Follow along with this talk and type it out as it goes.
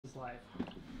live.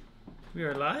 We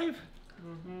are live?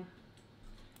 Mm-hmm.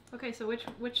 Okay, so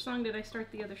which song did I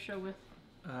start the other show with?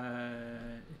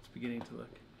 It's beginning to look.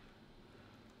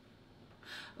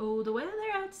 Oh, the weather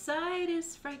outside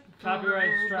is frightful.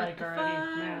 Copyright strike but the already,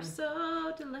 fire man.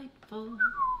 so delightful.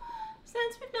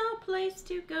 Since we've no place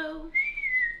to go.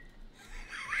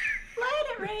 Let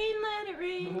it rain, let it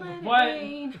rain, let What? it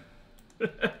rain.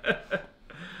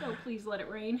 Oh, please let it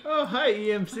rain. Oh, hi,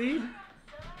 EMC.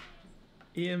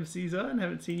 EMC's on.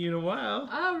 Haven't seen you in a while.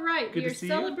 All right, Good we to are see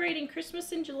celebrating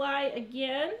Christmas in July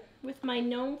again with my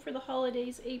Gnome for the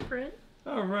Holidays apron.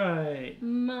 All right.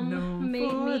 Mom Gnome made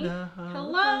for me. the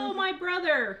Hello, my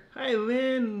brother. Hi,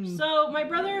 Lynn. So, my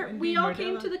brother, Wendy we all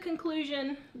came Mardella. to the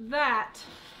conclusion that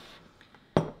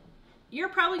you're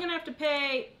probably going to have to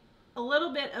pay a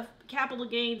little bit of capital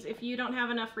gains if you don't have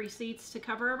enough receipts to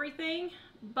cover everything.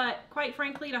 But quite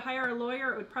frankly, to hire a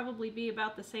lawyer, it would probably be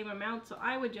about the same amount. So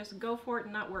I would just go for it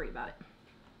and not worry about it.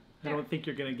 I don't think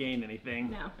you're going to gain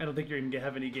anything. No. I don't think you're going to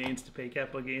have any gains to pay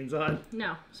capital gains on.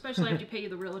 No, especially after you pay you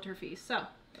the realtor fees. So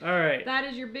All right. that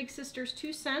is your big sister's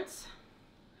 2 cents.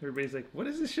 Everybody's like, what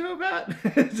is this show about?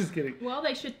 Just kidding. Well,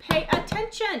 they should pay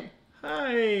attention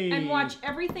Hi. and watch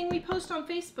everything we post on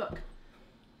Facebook.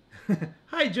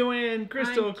 Hi, Joanne,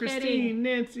 Crystal, I'm Christine, kidding.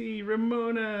 Nancy,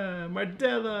 Ramona,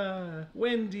 Mardella,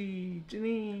 Wendy,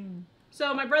 Janine.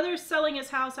 So my brother's selling his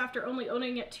house after only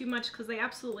owning it too much because they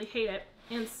absolutely hate it.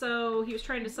 And so he was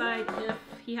trying to decide if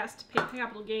he has to pay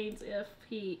capital gains if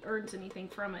he earns anything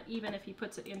from it, even if he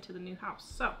puts it into the new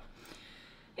house. So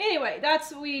anyway,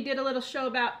 that's what we did a little show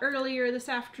about earlier this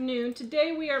afternoon.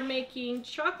 Today we are making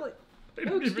chocolate... I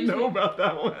didn't even know about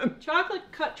that one. Chocolate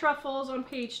cut truffles on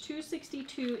page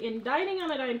 262 in Dining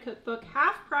on a Dime cookbook.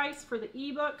 Half price for the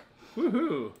ebook.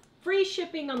 Woohoo. Free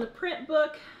shipping on the print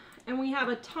book. And we have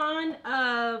a ton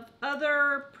of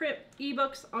other print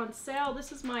ebooks on sale.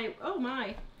 This is my, oh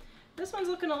my. This one's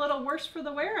looking a little worse for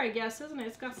the wear, I guess, isn't it?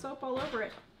 It's got soap all over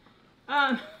it.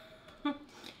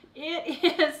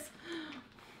 This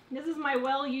is my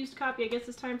well-used copy. I guess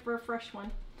it's time for a fresh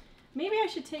one. Maybe I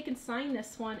should take and sign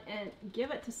this one and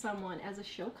give it to someone as a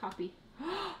show copy.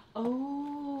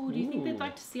 Oh, do you think they'd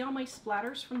like to see all my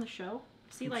splatters from the show?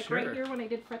 See, like Sure. right here when I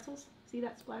did pretzels? See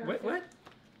that splatter? What? right there? What?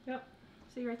 Yep.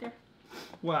 See right there?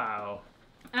 Wow.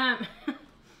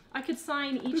 I could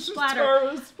sign each This splatter. is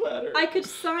Tara's splatter. I could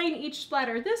sign each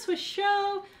splatter. This was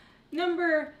show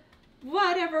number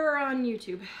whatever on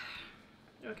YouTube.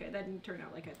 Okay, that didn't turn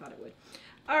out like I thought it would.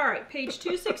 All right, page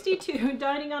 262,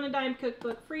 Dining on a Dime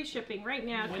cookbook, free shipping right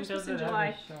now, When Christmas does in it ever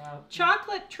July. show up?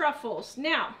 Chocolate truffles.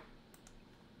 Now,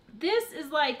 this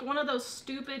is like one of those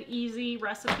stupid, easy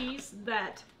recipes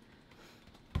that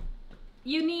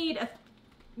you need a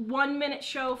 1-minute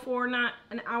show for, not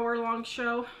an hour-long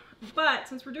show. But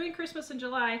since we're doing Christmas in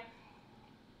July,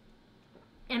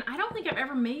 and I don't think I've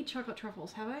ever made chocolate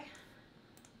truffles, have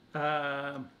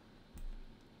I?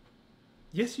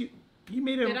 Yes, you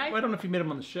made them. Did I? I don't know if you made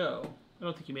them on the show. I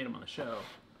don't think you made them on the show.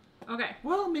 Okay.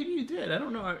 Well, maybe you did. I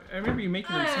don't know. I remember you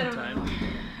making them sometime.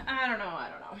 I don't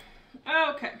know.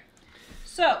 Okay.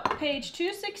 So, page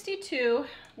 262,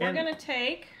 we're And- going to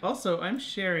take... Also, I'm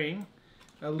sharing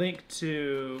a link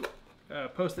to a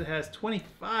post that has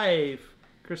 25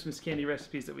 Christmas candy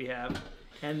recipes that we have,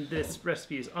 and this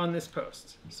recipe is on this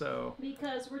post. So,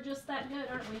 Because we're just that good,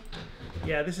 aren't we?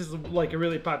 yeah, this is like a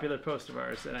really popular post of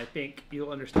ours, and I think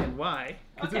you'll understand why.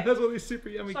 Because Okay. it has all these super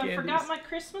yummy So candies. I forgot my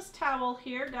Christmas towel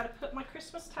here. Got to put my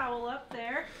Christmas towel up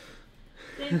there.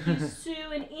 Thank you,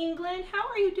 Sue in England. How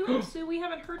are you doing, Sue? We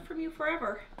haven't heard from you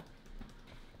forever.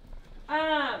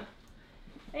 And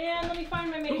let me find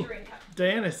my measuring cup.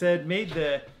 Diana said, made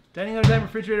the Dining on a Dime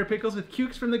refrigerator pickles with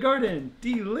cukes from the garden.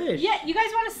 Delish. Yeah, you guys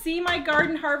want to see my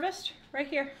garden harvest? Right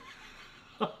here.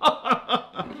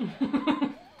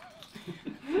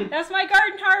 That's my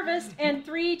garden harvest and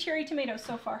 3 cherry tomatoes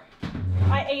so far.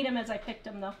 I ate them as I picked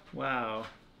them, though. Wow.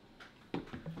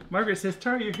 Margaret says,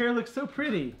 Tara, your hair looks so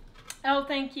pretty. Oh,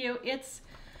 thank you. It's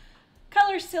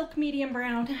color silk medium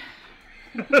brown.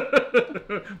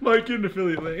 Might get an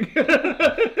affiliate link.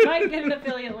 Might get an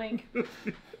affiliate link.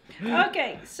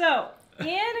 Okay, so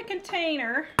in a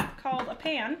container called a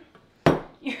pan,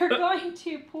 you're going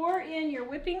to pour in your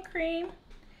whipping cream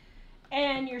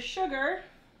and your sugar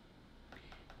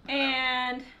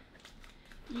and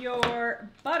your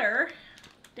butter.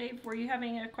 Dave, were you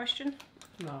having a question?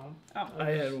 No. Oh, I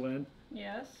had one.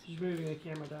 yes. She's moving the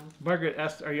camera down. Margaret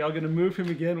asked, are y'all going to move him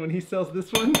again when he sells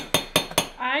this one?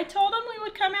 I told him we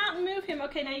would come out and move him.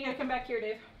 Okay, now you gotta come back here,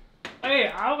 Dave. Hey,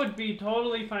 I would be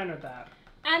totally fine with that.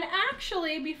 And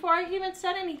actually, before I even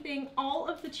said anything, all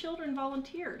of the children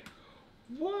volunteered.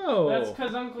 Whoa. That's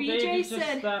because Uncle BJ Dave is just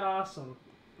said- that awesome.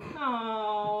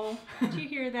 Oh, did you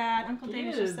hear that? Uncle He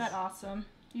Dave is is. just that awesome.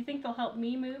 Do you think they'll help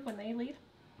me move when they leave?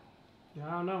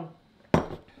 I don't know.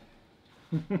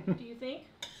 Do you think?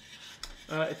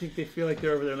 I think they feel like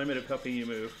they're over their limit of helping you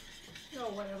move. Oh,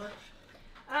 whatever.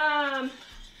 I'm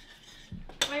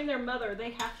their mother. They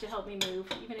have to help me move,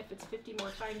 even if it's 50 more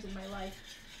times in my life.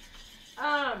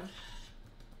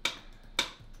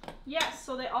 Yes,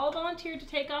 so they all volunteered to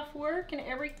take off work and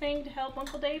everything to help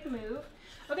Uncle Dave move.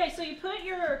 Okay, so you put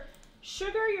your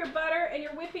sugar, your butter, and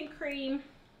your whipping cream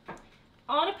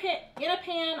on in a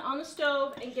pan on the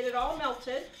stove and get it all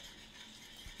melted.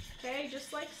 Okay,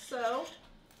 just like so.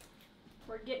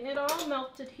 We're getting it all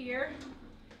melted here.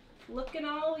 Looking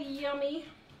all yummy.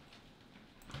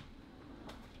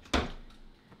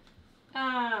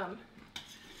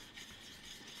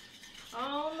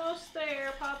 Almost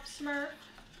there, Pop Smurf.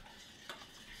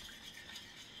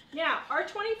 Now, our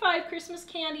 25 Christmas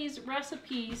candies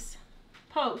recipes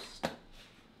post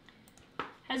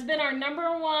has been our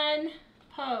 #1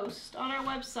 post on our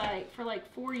website for like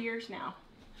 4 years now.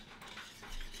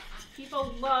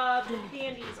 People love the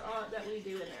candies that we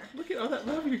do in there. Look at all that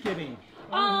love you're getting.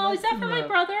 Oh, is that for my love.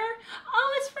 brother?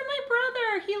 Oh, it's for my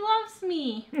brother. He loves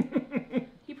me.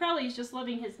 He probably is just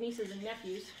loving his nieces and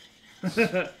nephews.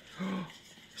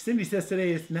 Cindy says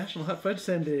today is National Hot Fudge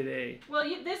Sunday Day. Well,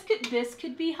 this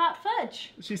could be hot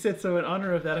fudge. She said, so in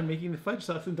honor of that, I'm making the fudge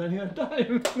sauce and dining on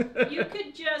time. You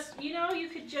could just, you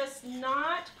could just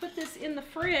not put this in the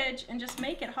fridge and just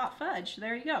make it hot fudge.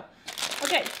 There you go.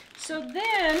 Okay, so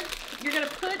then you're going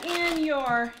to put in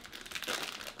your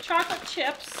chocolate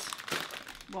chips.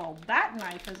 Well, that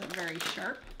knife isn't very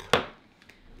sharp.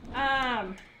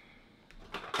 And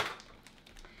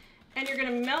you're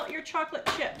going to melt your chocolate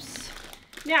chips.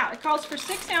 Now, it calls for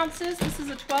 6 ounces. This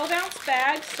is a 12-ounce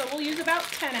bag, so we'll use about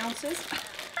 10 ounces.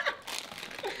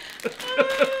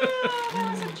 That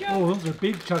was a joke. Oh, those are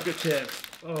big chocolate chips.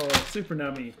 Oh, super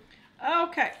nummy.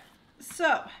 Okay,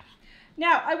 so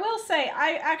now I will say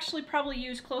I actually probably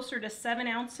use closer to 7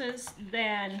 ounces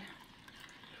than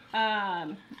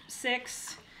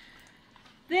 6.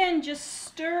 Then just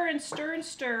stir and stir and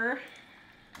stir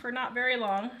for not very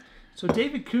long. So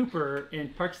David Cooper in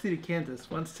Park City, Kansas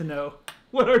wants to know,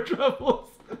 what are truffles?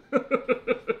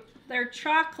 They're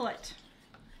chocolate.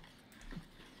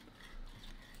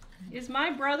 Is my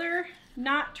brother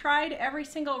not tried every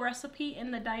single recipe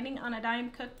in the Dining on a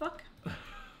Dime cookbook? A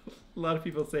lot of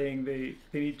people saying they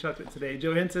need chocolate today.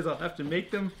 Joanne says I'll have to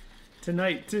make them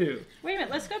tonight too. Wait a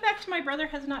minute, let's go back to my brother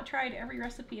has not tried every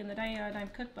recipe in the Dining on a Dime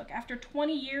cookbook. After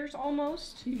 20 years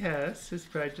almost. He has. His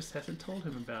bride just hasn't told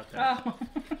him about that. Oh.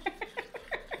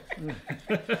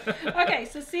 Okay,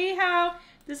 so see how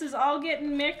this is all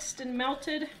getting mixed and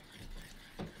melted?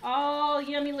 All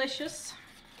yummy-licious.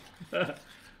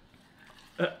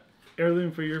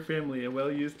 Heirloom for your family, a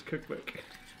well-used cookbook.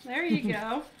 There you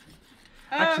go.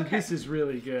 Actually, Okay. this is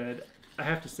really good. I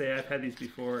have to say, I've had these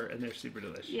before, and they're super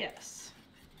delicious. Yes.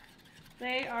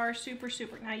 They are super,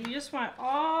 super. Now you just want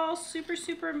all super,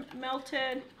 super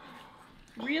melted,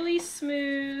 really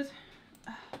smooth.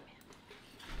 Oh, man.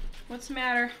 What's the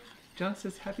matter? John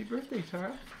says, happy birthday,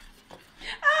 Tara.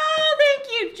 Oh,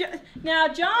 thank you. Now,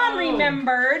 John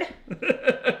remembered.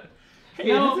 Hey,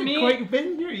 No, it hasn't me- quite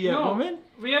been here yet, No. woman.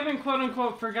 We haven't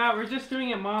quote-unquote forgot. We're just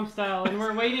doing it mom style, and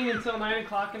we're waiting until 9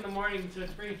 o'clock in the morning to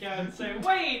freak out and say,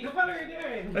 wait, what are we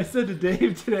doing? I said to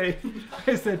Dave today,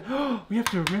 I said, oh, we have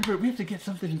to remember, we have to get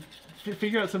something,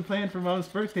 figure out some plan for Mom's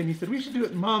birthday. And he said, we should do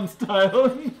it Mom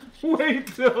style. Wait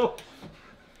till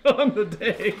on the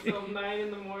day. Till 9 in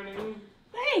the morning.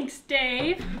 Thanks,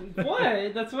 Dave.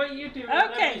 What? That's what you do.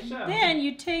 Okay, then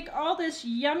you take all this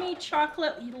yummy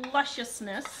chocolate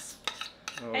lusciousness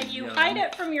Oh, and you yum. hide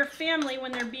it from your family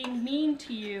when they're being mean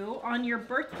to you on your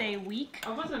birthday week.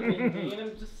 I wasn't being mean.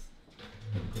 I'm just,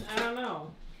 I don't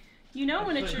know. You know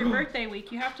when it's your birthday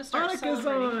week, you have to start Annika's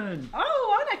celebrating. on.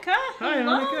 Oh, Annika! Hi,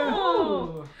 Hello. Annika.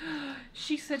 Oh.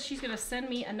 She said she's going to send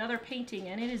me another painting,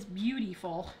 and it is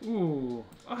beautiful. Ooh,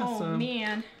 awesome. Oh,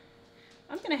 man.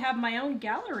 I'm going to have my own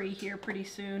gallery here pretty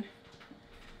soon.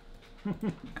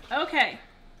 Okay.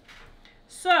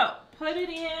 So, put it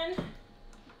in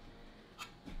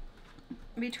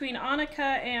between Annika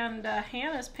and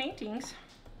Hannah's paintings.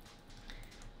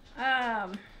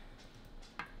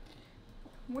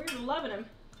 We're loving them.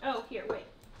 Oh, here, wait.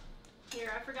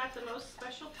 Here, I forgot the most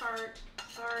special part.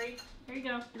 Sorry. Here you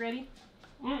go. You ready?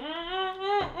 You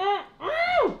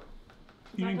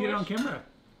didn't get it on camera.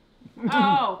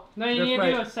 Oh. No, you That's need why-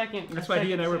 to do a second. That's why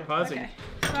he and I were pausing. Okay.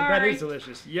 But that Sorry. is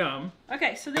delicious. Yum.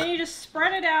 Okay, so then you just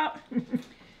spread it out.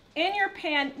 in your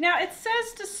pan. Now it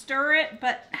says to stir it,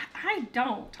 but I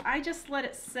don't. I just let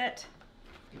it sit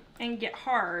and get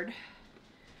hard.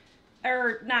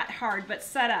 Or not hard, but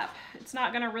set up. It's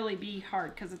not gonna really be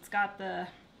hard because it's got the,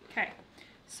 okay.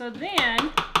 So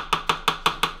then,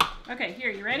 okay,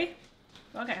 here, you ready?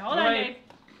 Okay, hold on, Dave.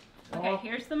 Okay,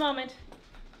 here's the moment.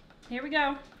 Here we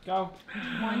go. Go.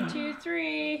 1, 2,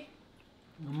 3.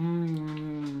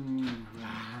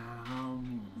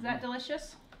 Is that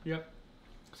delicious? Yep.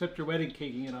 Except you're wedding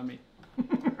caking it on me.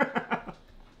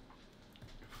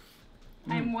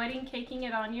 I'm wedding caking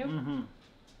it on you. Mm-hmm.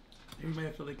 You might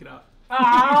have to lick it out.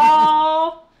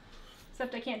 Oh!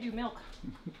 Except I can't do milk.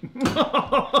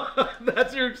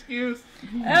 That's your excuse.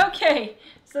 Okay,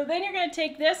 so then you're going to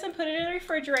take this and put it in the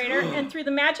refrigerator, and through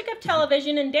the magic of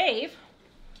television and Dave,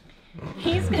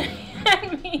 he's going to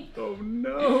hand me... Oh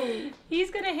no! He's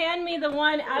going to hand me the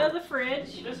one out of the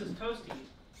fridge. This is toasty.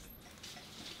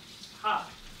 Hot.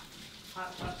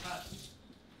 Hot, hot, hot.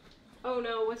 Oh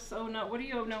no, what's oh no? What are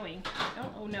you oh knowing?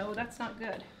 Don't oh no, that's not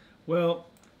good. Well,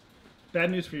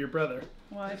 bad news for your brother.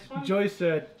 What? Joyce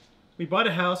said, we bought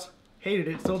a house, hated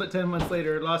it, sold it 10 months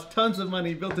later, lost tons of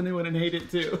money, built a new one, and hated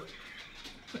it too.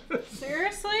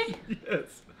 Seriously?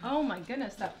 Yes. Oh my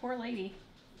goodness, that poor lady.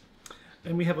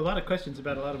 And we have a lot of questions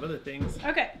about a lot of other things.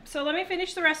 Okay, so let me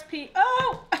finish the recipe.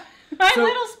 Oh! My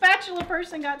little spatula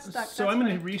person got stuck. So I'm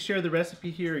going to reshare the recipe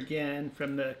here again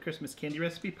from the Christmas candy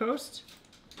recipe post.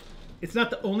 It's not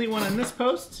the only one on this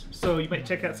post, so you might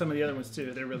check out some of the other ones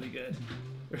too. They're really good.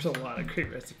 There's a lot of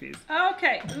great recipes.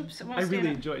 Okay, oops, it won't I stand really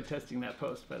up. enjoyed testing that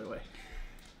post, by the way.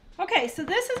 Okay, so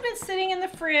this has been sitting in the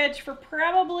fridge for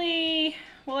probably,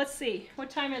 well, let's see. What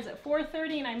time is it?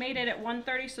 4:30, and I made it at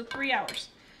 1:30, so 3 hours.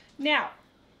 Now,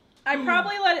 I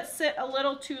probably let it sit a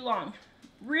little too long.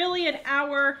 Really, an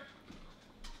hour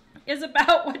is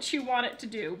about what you want it to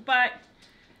do, but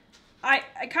I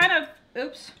kind of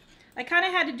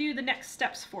had to do the next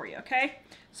steps for you, okay?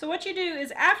 So what you do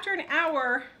is after an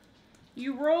hour,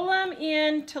 you roll them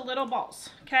into little balls,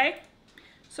 okay?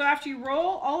 So after you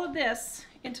roll all of this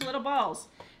into little balls,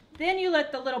 then you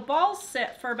let the little balls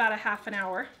sit for about a half an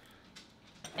hour.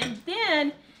 And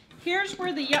then here's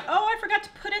where the, oh, I forgot to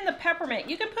put in the peppermint.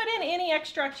 You can put in any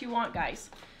extract you want, guys.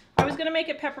 I was gonna make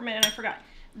it peppermint and I forgot.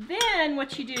 Then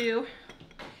what you do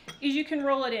is you can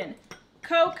roll it in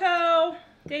cocoa.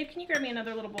 Dave, can you grab me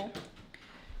another little bowl?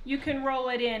 You can roll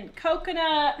it in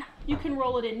coconut. You can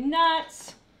roll it in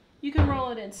nuts. You can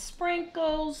roll it in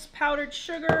sprinkles, powdered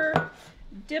sugar.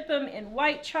 Dip them in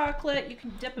white chocolate. You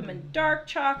can dip them in dark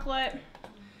chocolate.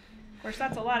 Of course,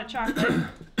 that's a lot of chocolate.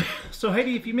 So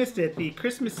Heidi, if you missed it, the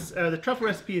the truffle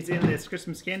recipe is in this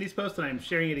Christmas candies post, and I'm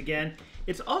sharing it again.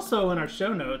 It's also in our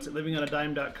show notes at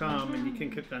livingonadime.com, and you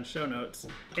can click on show notes.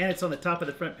 And it's on the top of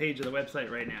the front page of the website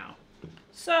right now.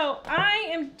 So I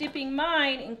am dipping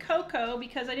mine in cocoa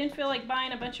because I didn't feel like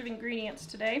buying a bunch of ingredients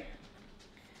today.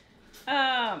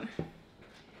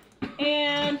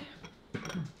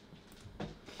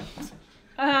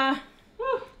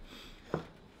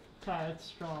 That's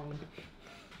strong.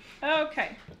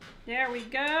 Okay, there we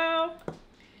go.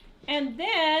 And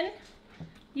then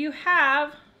you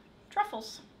have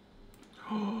truffles.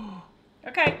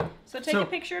 Okay, so take a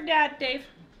picture of Dad, Dave.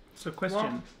 So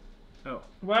question. Oh.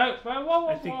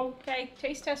 Whoa. Okay,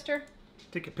 taste tester.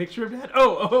 Take a picture of that?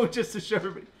 Oh, just to show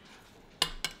everybody.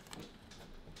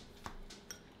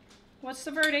 What's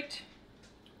the verdict?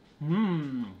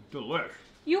 Delish.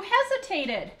 You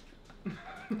hesitated.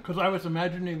 Because I was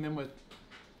imagining them with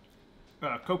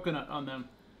coconut on them.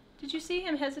 Did you see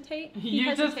him hesitate?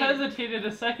 You just hesitated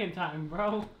a second time,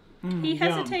 bro. He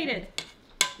hesitated.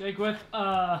 Like with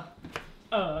I'm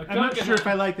not sure if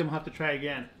I like them. I'll have to try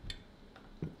again.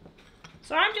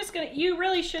 So I'm just gonna. You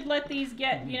really should let these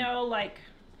get, you know, like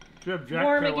Jack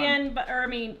warm again,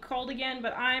 cold again.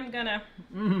 But I'm gonna.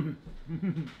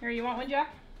 Here, you want one,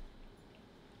 Jack?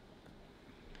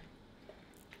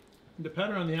 The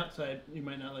powder on the outside, you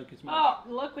might not like as much. Oh,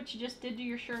 look what you just did to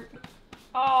your shirt.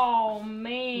 Oh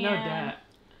man. No, Dad.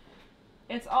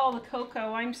 It's all the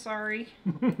cocoa. I'm sorry.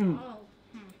 Oh.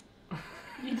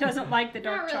 He doesn't like the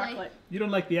dark Not really. chocolate. You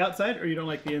don't like the outside, or you don't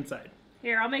like the inside?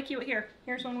 Here, I'll make you. Here,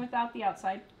 here's one without the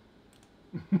outside.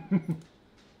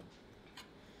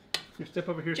 Here, step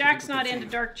over here. Jack's so not people into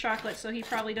can see. dark chocolate, so he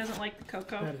probably doesn't like the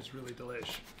cocoa. That is really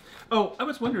delish. Oh, I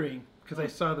was wondering, because I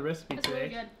saw the recipe That's today.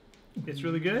 really good. It's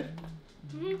really good?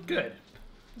 Mm-hmm. Good.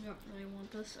 I don't really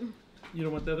want this. You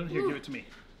don't want the other one? Here, give it to me.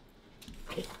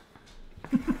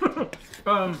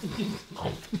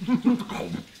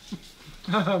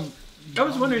 I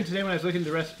was wondering today when I was looking at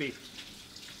the recipe,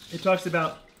 it talks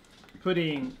about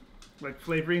putting like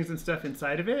flavorings and stuff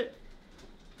inside of it.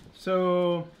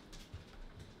 So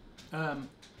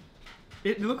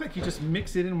It looked like you just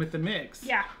mix it in with the mix.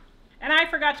 Yeah. And I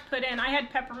forgot to put in, I had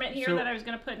peppermint here So- that I was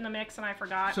going to put in the mix and I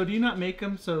forgot. So do you not make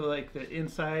them so like the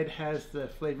inside has the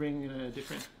flavoring in a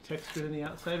different texture than the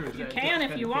outside? Or is You that can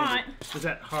just if you kind of want. fancy? Is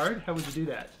that hard? How would you do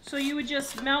that? So you would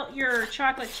just melt your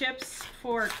chocolate chips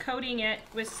for coating it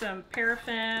with some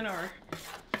paraffin or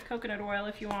coconut oil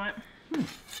if you want.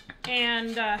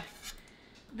 And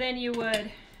then you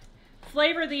would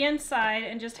flavor the inside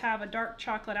and just have a dark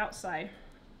chocolate outside.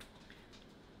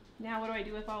 Now what do I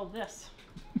do with all of this?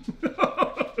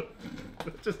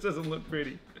 It just doesn't look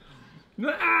pretty.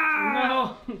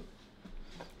 Ah! No.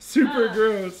 Super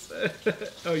gross.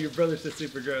 Oh, your brother says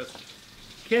super gross.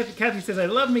 Kathy says, I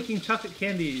love making chocolate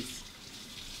candies.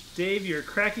 Dave, you're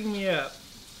cracking me up.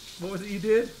 What was it you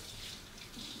did?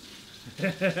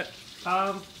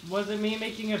 Was it me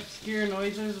making obscure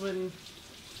noises when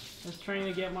I was trying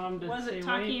to get Mom to Was say it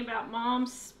talking wait? about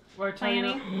Mom's Or talking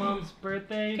planning? about Mom's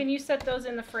birthday? Can you set those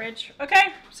in the fridge?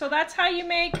 Okay, so that's how you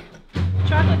make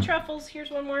chocolate truffles. Here's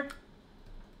one more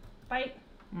bite.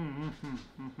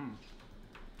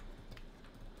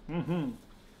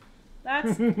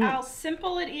 That's how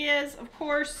simple it is. Of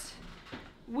course,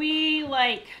 we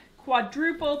like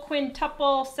quadruple,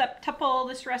 quintuple, septuple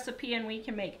this recipe, and we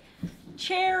can make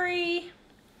cherry.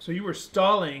 So you were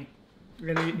stalling,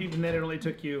 and even then it only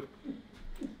took you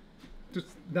just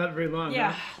not very long.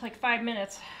 Yeah, Huh? like 5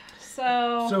 minutes.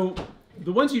 So So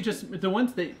the ones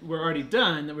that were already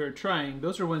done that we were trying,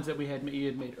 those are ones that you had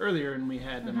made earlier, and we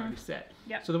had them already set.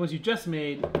 Yep. So the ones you just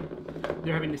made,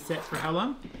 they're having to set for how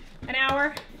long? an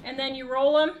hour, and then you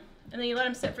roll them, and then you let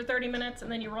them sit for 30 minutes,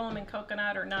 and then you roll them in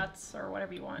coconut or nuts or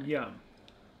whatever you want. Yum.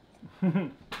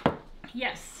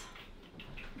 Yes.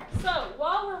 So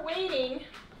while we're waiting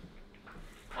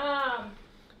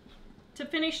to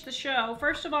finish the show,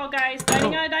 first of all, guys,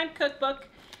 Dining on a Dime cookbook,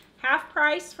 half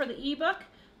price for the ebook,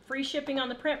 free shipping on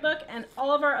the print book, and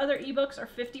all of our other ebooks are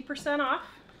 50% off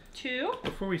too.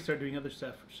 Before we start doing other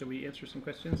stuff, should we answer some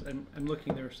questions? I'm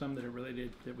looking. There are some that are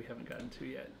related that we haven't gotten to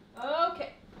yet.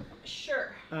 Okay,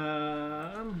 sure.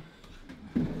 Ooh,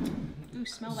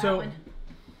 smell that So- one.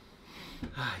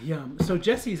 Yum. So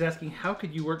Jesse's asking, how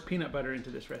could you work peanut butter into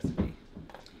this recipe?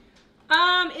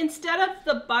 Instead of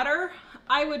the butter,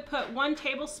 I would put 1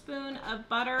 tablespoon of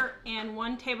butter and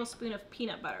 1 tablespoon of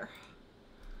peanut butter.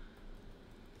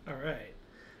 All right.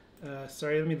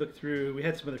 Sorry, let me look through. We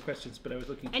had some other questions, but I was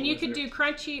looking. And you could do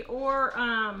crunchy or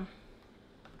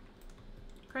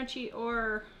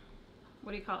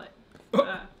what do you call it?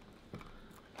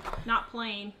 Not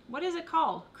plain. What is it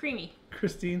called? Creamy.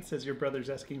 Christine says your brother's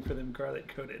asking for them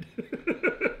garlic coated.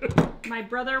 My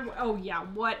brother. Oh yeah,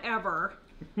 whatever.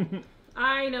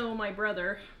 I know my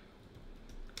brother.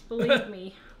 Believe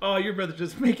me. Oh, your brother's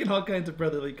just making all kinds of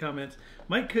brotherly comments.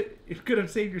 Mike could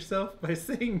have saved yourself by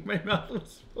saying my mouth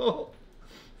was full.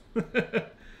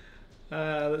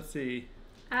 Let's see.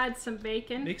 Add some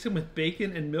bacon. Mix them with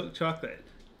bacon and milk chocolate.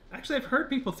 Actually, I've heard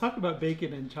people talk about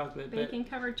bacon and chocolate. Bacon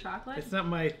covered chocolate. It's not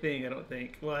my thing, I don't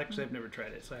think. Well, actually, I've never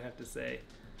tried it, so I have to say.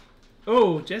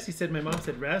 Oh, Jessie said my mom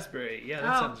said raspberry. Yeah,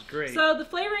 that sounds great. So the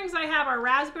flavorings I have are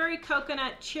raspberry,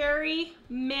 coconut, cherry,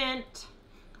 mint,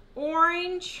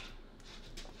 orange.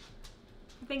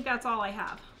 I think that's all I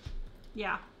have.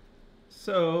 Yeah.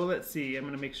 So let's see. I'm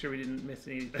gonna make sure we didn't miss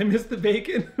any. I missed the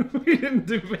bacon. We didn't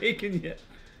do bacon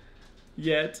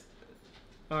yet.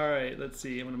 All right. Let's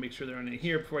see. I'm gonna make sure there aren't any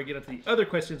here before I get up to the other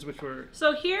questions, which were.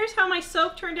 So here's how my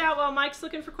soap turned out while Mike's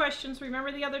looking for questions.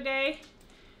 Remember the other day?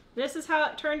 This is how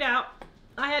it turned out.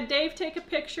 I had Dave take a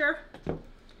picture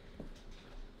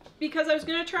because I was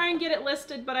gonna try and get it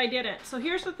listed, but I didn't. So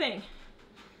here's the thing.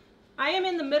 I am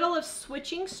in the middle of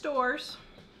switching stores.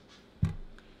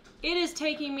 It is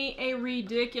taking me a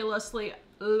ridiculously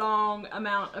long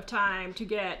amount of time to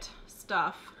get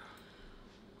stuff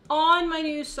on my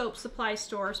new soap supply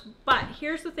stores. But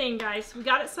here's the thing, guys. We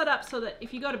got it set up so that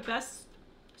if you go to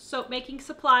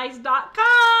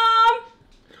bestsoapmakingsupplies.com,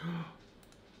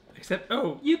 Except,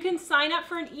 oh, you can sign up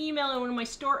for an email, and when my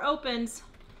store opens,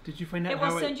 did you find out it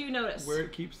will send you notice. where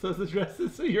it keeps those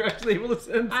addresses so you're actually able to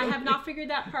send? I have not figured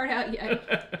that part out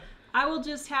yet. I will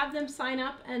just have them sign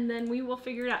up, and then we will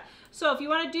figure it out. So if you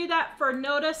want to do that for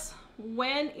notice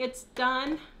when it's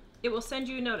done, it will send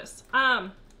you a notice.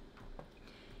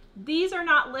 These are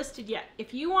not listed yet.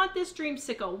 If you want this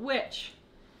dreamsicle, which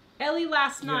Ellie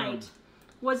last night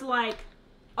was like,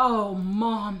 oh,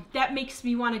 Mom, that makes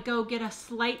me want to go get a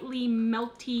slightly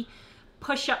melty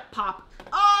push-up pop.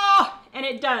 Oh, and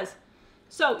it does.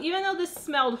 So even though this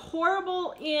smelled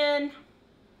horrible in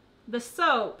the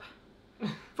soap,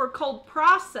 for cold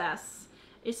process,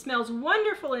 It smells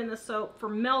wonderful in the soap for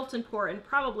melt and pour and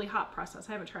probably hot process.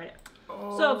 I haven't tried it.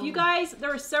 Oh. So if you guys,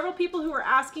 there were several people who were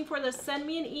asking for this, send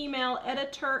me an email,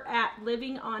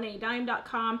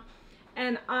 editor@livingonadime.com,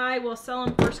 and I will sell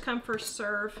them first come, first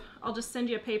serve. I'll just send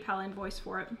you a PayPal invoice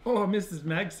for it. Oh, Mrs.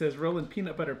 Mag says Roland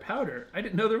peanut butter powder. I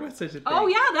didn't know there was such a thing. Oh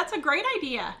yeah, that's a great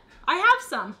idea. I have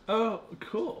some. Oh,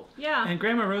 cool. Yeah. And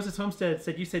Grandma Rose's Homestead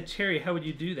said, you said cherry. How would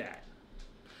you do that?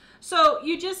 So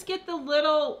you just get the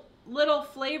little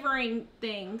flavoring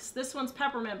things. This one's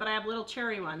peppermint, but I have little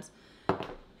cherry ones.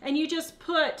 And you just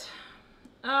put,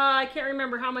 I can't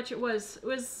remember how much it was. It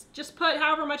was just put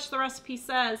however much the recipe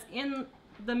says in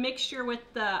the mixture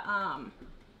with the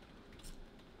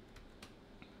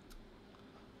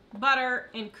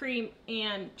butter and cream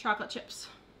and chocolate chips.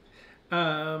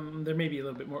 There may be a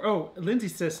little bit more. Oh, Lindsay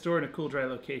says store in a cool, dry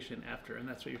location after, and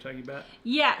that's what you're talking about?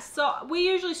 Yes, so we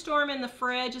usually store them in the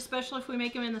fridge, especially if we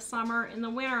make them in the summer. In the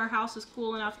winter, our house is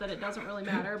cool enough that it doesn't really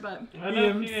matter, but... I don't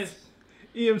know if you guys...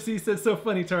 EMC says, so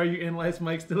funny, Tara, you analyze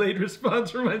Mike's delayed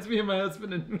response. Reminds me of my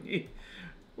husband and me.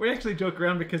 We actually joke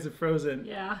around because of Frozen.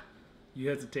 Yeah. You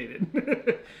hesitated.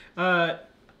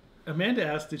 Amanda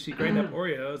asked, did she grind up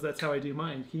Oreos? That's how I do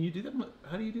mine. Can you do that?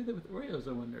 How do you do that with Oreos,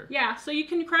 I wonder? Yeah, so you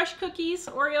can crush cookies.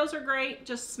 Oreos are great.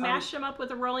 Just smash them up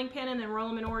with a rolling pin and then roll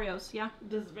them in Oreos. Yeah.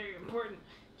 This is very important.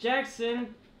 Jackson's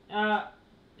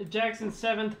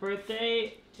 7th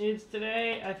birthday is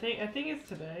today. I think it's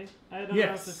today. I don't know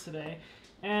if it's today.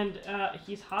 And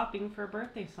he's hopping for a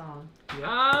birthday song. Yep.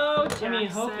 Oh, Jackson. I mean,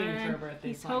 hoping for a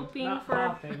birthday song. He's hoping not for...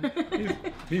 hopping.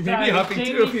 He may be hopping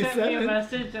too if he's sent me a 7.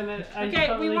 message and it, I Okay,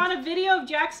 totally... we want a video of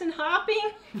Jackson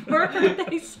hopping for a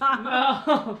birthday song.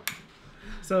 No.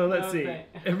 So let's see. Okay.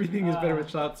 Everything is better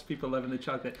with lots of people loving the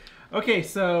chocolate. Okay,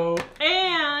 so...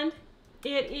 And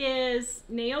it is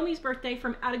Naomi's birthday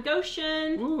from out of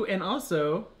Goshen. Ooh, and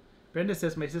also, Brenda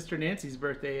says my sister Nancy's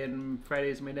birthday and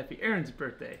Friday is my nephew Aaron's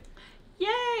birthday.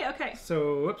 Yay! Okay.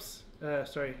 So, whoops.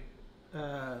 Sorry.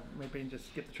 My brain just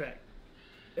skipped the track.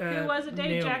 Who was it, Dave?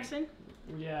 Naomi. Jackson?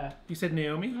 Yeah. You said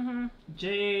Naomi? Mm-hmm.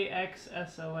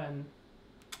 Jaxson.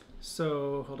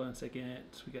 So, hold on a second.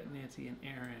 We got Nancy and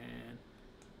Aaron.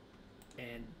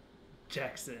 And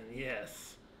Jackson,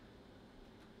 yes.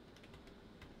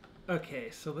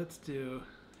 Okay, so let's do...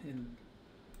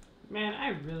 Man,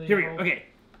 I really Here we go. hope- Okay.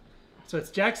 So it's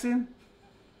Jackson,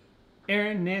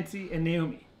 Aaron, Nancy, and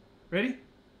Naomi. Ready?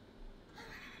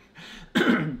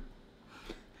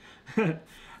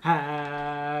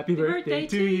 Happy birthday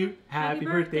to you. Happy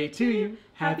birthday to you.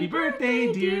 Happy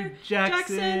birthday, dear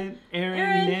Jackson,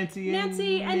 Aaron, Nancy,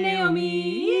 and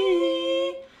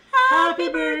Naomi. Happy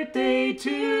birthday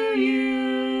to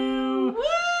you.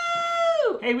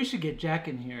 Woo! Hey, we should get Jack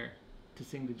in here to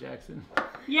sing to Jackson.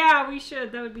 Yeah, we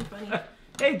should. That would be funny.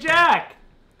 Hey, Jack!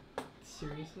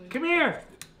 Seriously? Come here!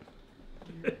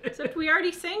 Except we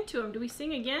already sang to him. Do we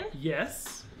sing again?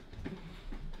 Yes.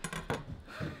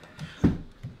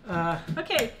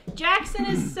 Okay, Jackson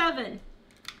is 7.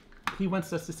 He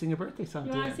wants us to sing a birthday song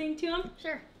You to want him. to sing to him?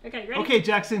 Sure. Okay, ready? Okay,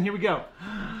 Jackson, here we go.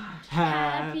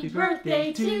 Happy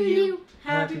birthday to you.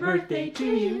 Happy birthday to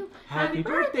you. Happy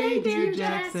birthday, dear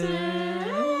Jackson.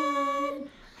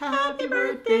 Happy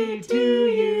birthday to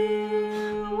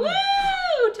you. Woo!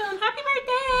 Tell him happy birthday!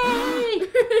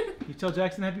 You tell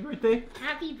Jackson happy birthday?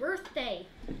 Happy birthday.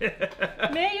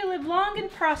 May you live long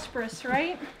and prosperous,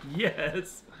 right?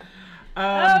 Yes.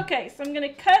 Okay, so I'm going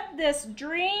to cut this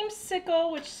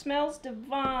dreamsicle, which smells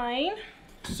divine.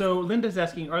 So Linda's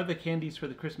asking, are the candies for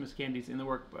the Christmas candies in the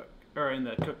workbook or in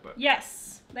the cookbook?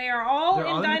 Yes, they are all They're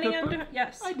in all in the dining cookbook? under.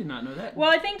 Yes. I did not know that. Well,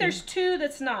 I think there's 2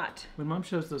 that's not. When Mom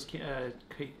shows those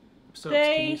soaps,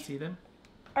 They- can you see them?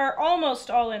 Are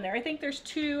almost all in there. I think there's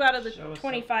 2 out of the Show us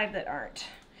 25 that aren't.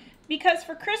 Because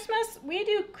for Christmas, we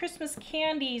do Christmas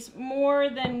candies more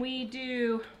than we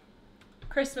do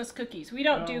Christmas cookies. We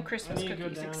don't Oh, do I Christmas need to go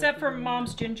cookies, down except at for the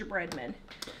Mom's gingerbread men.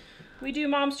 We do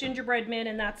Mom's gingerbread men,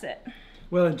 and that's it.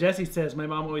 Well, and Jessie says, my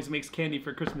mom always makes candy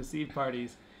for Christmas Eve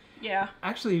parties. Yeah.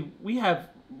 Actually, we have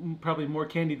probably more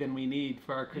candy than we need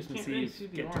for our Christmas can't really Eve see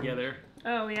the get orange. together.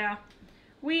 Oh, yeah.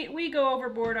 We go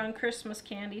overboard on Christmas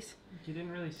candies. You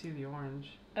didn't really see the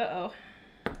orange. Uh-oh.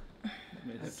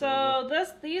 So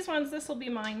these ones, this will be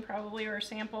mine probably, or a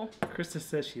sample. Krista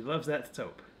says she loves that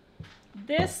soap.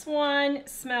 This one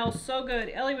smells so good.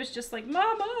 Ellie was just like,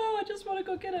 Mama, I just want to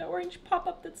go get an orange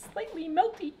pop-up that's slightly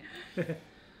melty.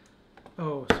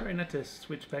 Oh, sorry not to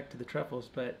switch back to the truffles,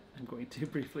 but I'm going to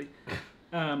briefly.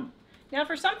 Now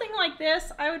for something like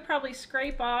this, I would probably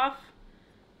scrape off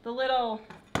the little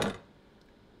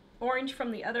orange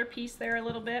from the other piece there a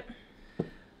little bit.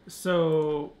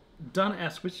 So, Donna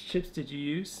asked, which chips did you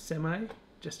use? Semi?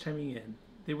 Just chiming in.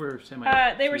 They were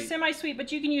semi. They were semi-sweet,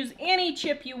 but you can use any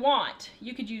chip you want.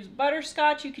 You could use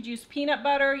butterscotch, you could use peanut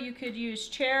butter, you could use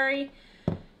cherry,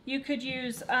 you could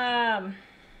use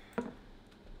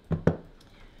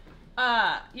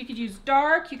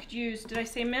dark, you could use, did I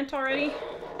say mint already?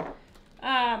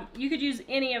 You could use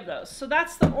any of those. So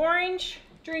that's the orange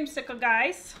dreamsicle,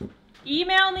 guys.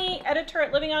 Email me,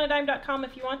 editor@livingonadime.com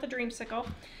if you want the dreamsicle.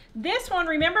 This one,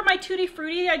 remember my Tutti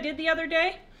Frutti I did the other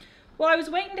day? Well, I was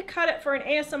waiting to cut it for an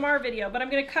ASMR video, but I'm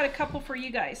going to cut a couple for you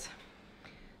guys.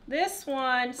 This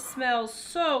one smells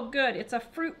so good. It's a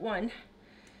fruit one.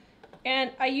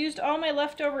 And I used all my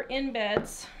leftover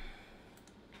embeds.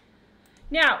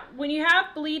 Now, when you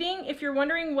have bleeding, if you're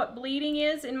wondering what bleeding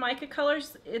is in mica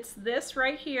colors, it's this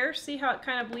right here. See how it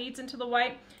kind of bleeds into the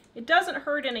white? It doesn't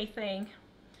hurt anything,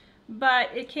 but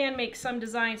it can make some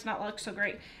designs not look so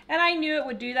great. And I knew it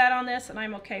would do that on this, and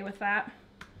I'm okay with that.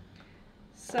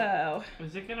 So.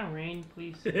 Is it gonna rain,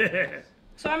 please?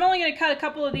 So I'm only gonna cut a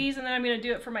couple of these, and then I'm gonna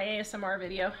do it for my ASMR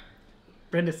video.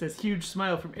 Brenda says, huge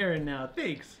smile from Erin now.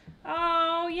 Thanks.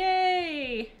 Oh,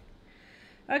 yay.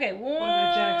 Okay,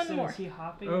 one Jackson, more. is he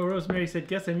hopping? Oh, Rosemary said,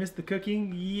 guess I missed the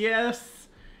cooking. Yes.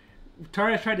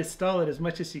 Tara tried to stall it as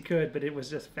much as she could, but it was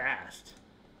just fast.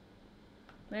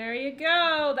 There you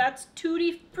go. That's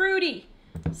Tutti Frutti.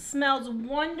 Smells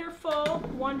wonderful,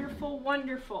 wonderful,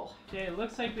 wonderful. Okay, it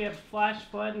looks like we have flash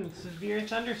flood and severe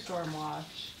thunderstorm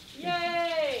watch.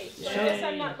 Yay! So I guess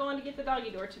I'm not going to get the doggy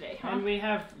door today, huh? And we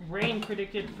have rain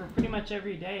predicted for pretty much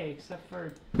every day except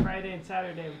for Friday and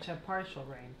Saturday, which have partial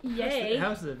rain. Yay!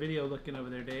 How's the video looking over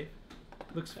there, Dave?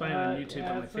 Looks fine on YouTube,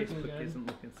 yeah, but my it's looking Facebook good. isn't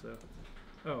looking so.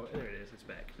 Oh, there it is. It's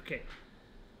back. Okay.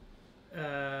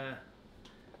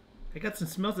 I got some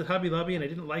smells at Hobby Lobby and I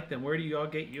didn't like them. Where do you all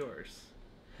get yours?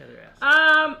 Heather asked.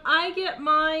 I get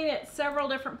mine at several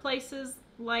different places,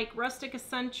 like Rustic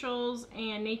Essentials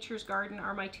and Nature's Garden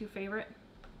are my two favorite.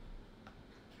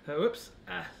 Whoops.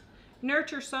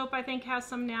 Nurture Soap, I think, has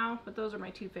some now, but those are my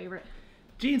two favorite.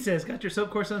 Jean says, got your soap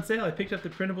course on sale. I picked up the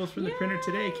printables from the printer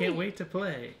today. Can't Yay! wait to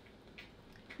play.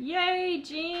 Yay,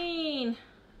 Jean!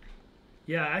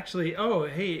 Yeah, actually, oh,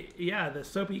 hey, yeah, the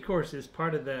soap e-course is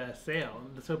part of the sale.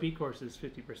 The soap e-course is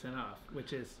 50% off,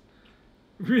 which is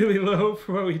really low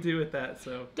for what we do with that,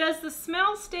 so. Does the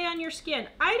smell stay on your skin?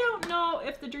 I don't know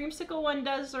if the Dreamsicle one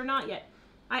does or not yet.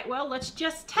 Well, let's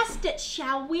just test it,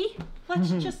 shall we?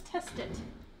 Let's just test it.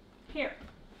 Here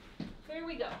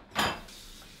we go.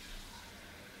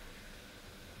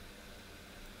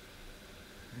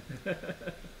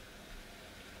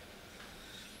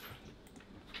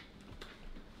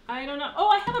 I don't know. Oh,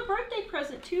 I have a birthday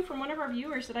present too from one of our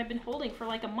viewers that I've been holding for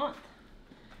like a month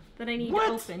that I need to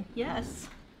open. Yes.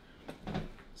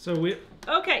 So we.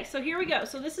 Okay, so here we go.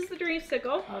 So this is the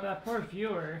Dreamsicle. Oh, that poor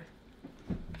viewer.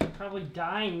 Probably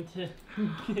dying to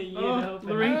get you to open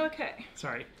Lorraine. Okay.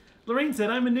 Sorry. Lorraine said,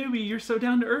 I'm a newbie. You're so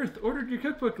down to earth. Ordered your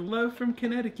cookbook. Love from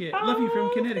Connecticut. Love you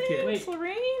from Connecticut. Thanks,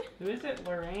 Lorraine. Who is it,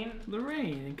 Lorraine?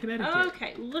 Lorraine in Connecticut.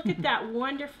 Okay, look at that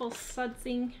wonderful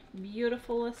sudsing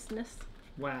beautifulness.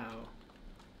 Wow.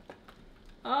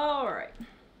 All right.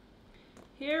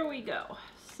 Here we go.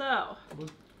 So,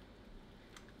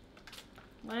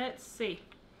 let's see.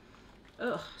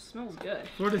 Ugh, smells good.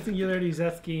 Florida Singularity is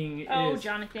asking, Oh,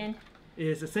 Jonathan.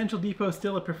 is Essential Depot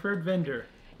still a preferred vendor?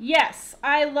 Yes,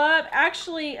 I love,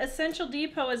 actually, Essential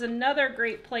Depot is another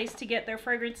great place to get their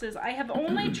fragrances. I have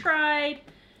only tried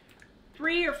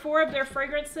 3 or 4 of their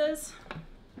fragrances,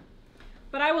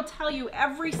 but I will tell you,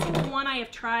 every single one I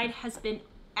have tried has been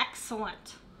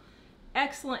excellent.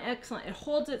 Excellent, excellent. It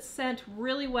holds its scent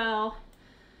really well,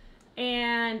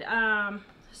 and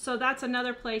so that's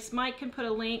another place. Mike can put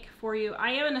a link for you.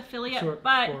 I am an affiliate,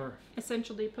 but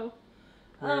Essential Depot.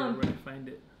 Where do you find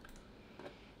it?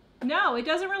 No, it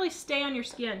doesn't really stay on your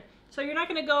skin. So you're not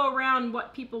going to go around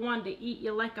what people want to eat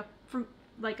you like a fruit,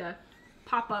 like a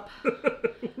pop-up.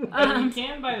 You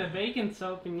can buy the bacon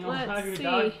soap and you'll have your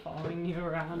dog following you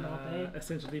around all day.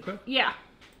 Essential Depot? Yeah.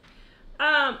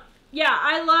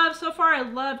 Yeah, so far I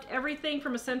loved everything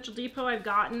from Essential Depot I've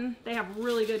gotten. They have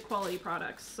really good quality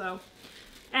products, so.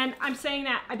 And I'm saying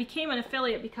that I became an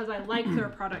affiliate because I like their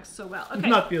products so well. Okay.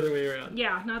 Not the other way around.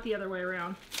 Yeah, not the other way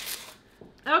around.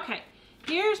 Okay,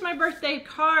 here's my birthday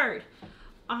card.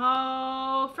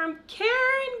 Oh, from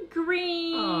Karen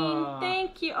Green. Aww.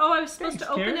 Thank you. Oh, I was supposed to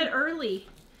open Karen. it early,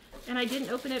 and I didn't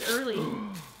open it early.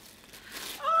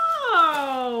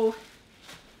 Oh.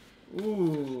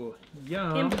 Ooh,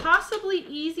 yum. Impossibly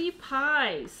Easy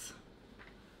Pies.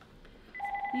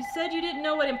 You said you didn't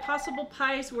know what impossible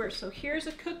pies were, so here's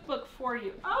a cookbook for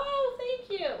you. Oh,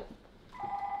 thank you.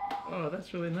 Oh,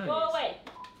 that's really nice. Go away.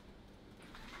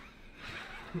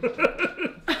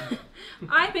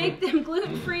 I make them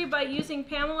gluten-free by using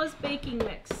Pamela's baking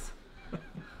mix.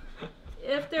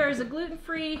 If there is a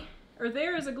gluten-free, or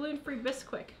there is a gluten-free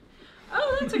Bisquick.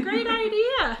 Oh, that's a great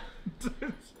idea.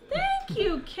 Thank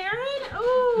you, Karen.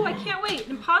 Oh, I can't wait.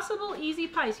 Impossible Easy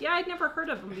Pies. Yeah, I'd never heard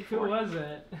of them before. Who was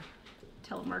it?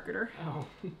 Telemarketer. Oh.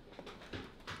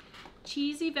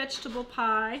 Cheesy vegetable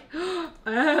pie.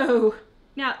 Oh.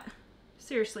 Now,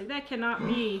 seriously, that cannot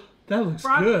be. That looks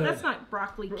good. That's not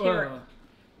broccoli carrot.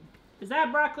 Is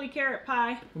that broccoli carrot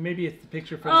pie? Well, maybe it's the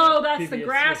picture from Oh, that's the previous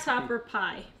grasshopper recipe.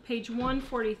 pie. Page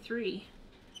 143.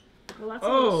 Well, that's a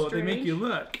Oh, little they strange. make you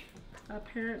look.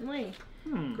 Apparently.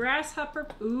 Hmm. Grasshopper.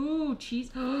 Ooh,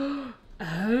 cheese.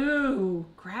 Oh,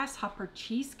 grasshopper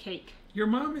cheesecake. Your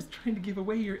mom is trying to give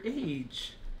away your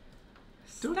age.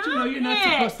 Don't Stop you know you're not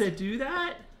it. supposed to do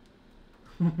that?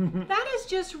 That is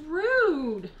just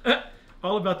rude.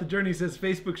 All About the Journey says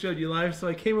Facebook showed you live, so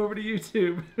I came over to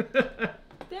YouTube.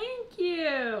 Thank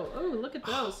you. Oh, look at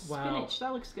those. Wow. Spinach.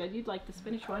 That looks good. You'd like the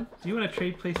spinach one. Do you want to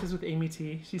trade places with Amy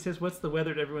T? She says, what's the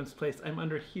weather at everyone's place? I'm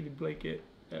under a heated blanket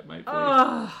at my place.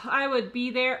 Oh, I would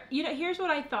be there. You know, here's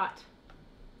what I thought.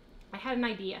 I had an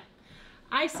idea.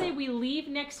 I say we leave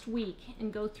next week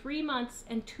and go 3 months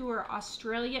and tour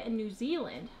Australia and New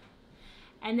Zealand,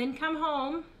 and then come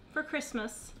home for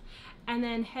Christmas, and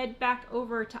then head back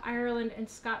over to Ireland and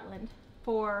Scotland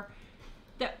for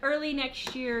the early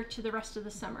next year to the rest of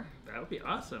the summer. That would be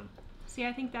awesome. See,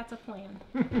 I think that's a plan.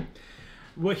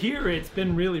 Well, here it's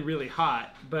been really, really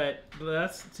hot, but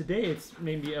today it's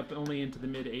maybe up only into the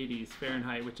mid-80s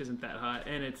Fahrenheit, which isn't that hot,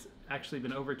 and it's actually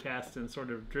been overcast and sort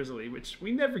of drizzly, which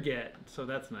we never get, so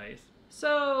that's nice.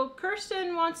 So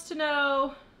Kirsten wants to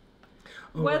know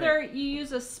whether you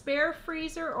use a spare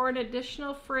freezer or an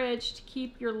additional fridge to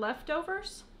keep your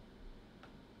leftovers.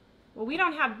 Well, we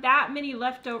don't have that many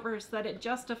leftovers that it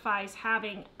justifies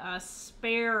having a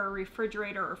spare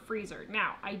refrigerator or freezer.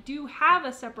 Now, I do have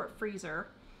a separate freezer,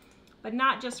 but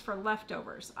not just for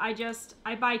leftovers. I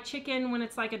buy chicken when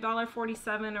it's like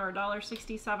 $1.47 or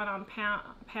 $1.67 on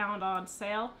pound on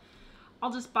sale.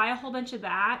 I'll just buy a whole bunch of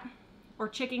that, or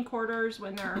chicken quarters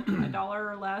when they're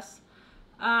 $1 or less.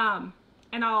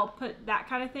 And I'll put that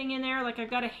kind of thing in there. Like I've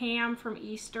got a ham from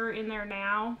Easter in there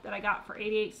now that I got for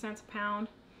 88 cents a pound.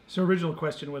 So original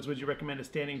question was, would you recommend a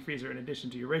standing freezer in addition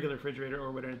to your regular refrigerator,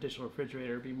 or would an additional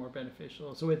refrigerator be more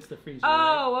beneficial? So it's the freezer,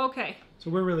 right? Oh, okay. So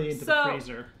we're really into the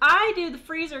freezer. I do the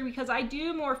freezer because I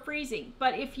do more freezing.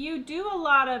 But if you do a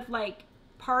lot of like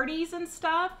parties and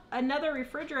stuff, another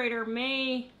refrigerator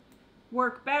may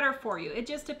work better for you. It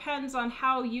just depends on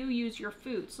how you use your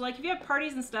food. So like if you have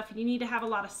parties and stuff and you need to have a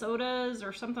lot of sodas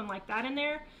or something like that in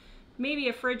there, maybe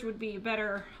a fridge would be a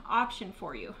better option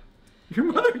for you. Your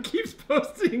mother keeps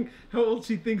posting how old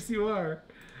she thinks you are.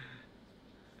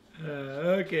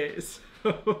 Okay,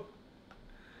 so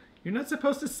you're not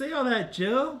supposed to say all that,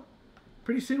 Jill.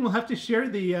 Pretty soon we'll have to share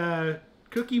the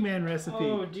Cookie Man recipe.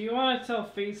 Oh, do you want to tell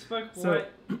Facebook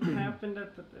what happened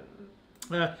at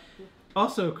the...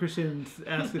 Also, Christians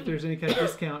asked if there's any kind of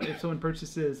discount if someone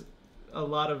purchases a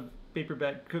lot of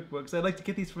paperback cookbooks. I'd like to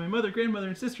get these for my mother, grandmother,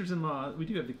 and sisters-in-law. We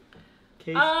do have the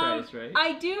case price, right?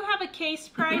 I do have a case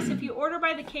price. If you order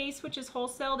by the case, which is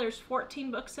wholesale, there's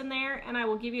 14 books in there, and I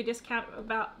will give you a discount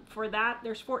for that.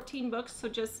 There's 14 books, so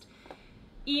just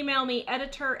email me,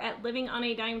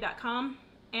 editor@livingonadime.com,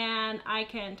 and I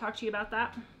can talk to you about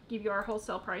that, give you our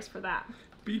wholesale price for that.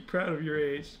 Be proud of your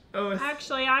age. Oh,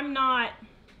 actually, I'm not.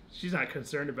 She's not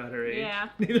concerned about her age. Yeah.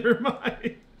 Neither am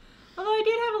I. Although I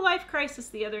did have a life crisis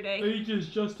the other day. Age is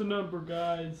just a number,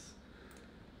 guys.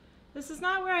 This is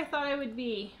not where I thought I would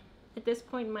be at this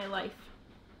point in my life.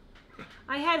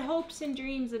 I had hopes and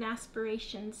dreams and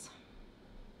aspirations.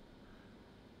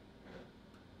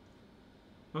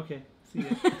 Okay, see ya.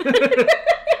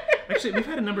 Actually, we've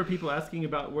had a number of people asking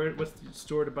about what's the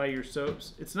store to buy your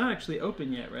soaps. It's not actually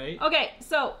open yet, right? Okay,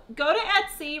 so go to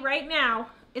Etsy right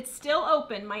now. It's still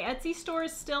open. My Etsy store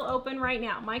is still open right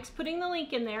now. Mike's putting the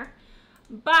link in there.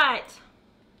 But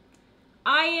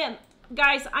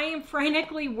guys, I am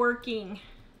frantically working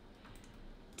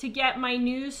to get my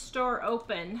new store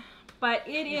open. But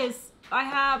I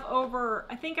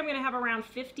think I'm going to have around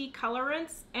 50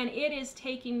 colorants, and it is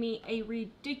taking me a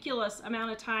ridiculous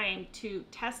amount of time to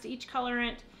test each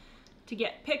colorant, to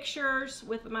get pictures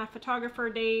with my photographer,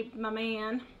 Dave, my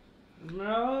man.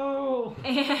 No.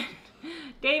 And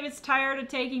David's tired of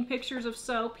taking pictures of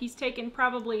soap. He's taken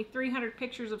probably 300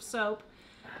 pictures of soap.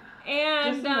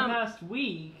 And just in the past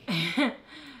week.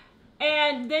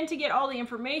 And then to get all the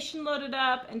information loaded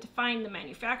up and to find the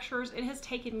manufacturers, it has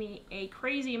taken me a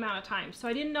crazy amount of time. So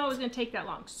I didn't know it was going to take that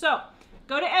long. So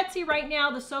Go to Etsy right now.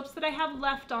 The soaps that I have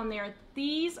left on there,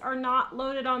 these are not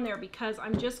loaded on there because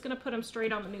I'm just going to put them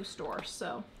straight on the new store.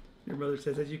 So. Your mother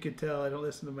says, as you can tell, I don't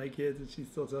listen to my kids, and she's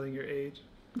still telling your age.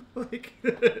 Like,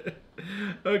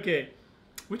 okay,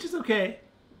 which is okay,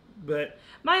 but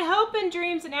my hope and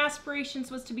dreams and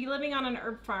aspirations was to be living on an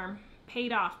herb farm,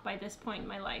 paid off by this point in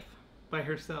my life. by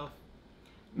herself.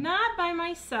 Not by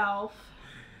myself.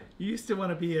 You used to want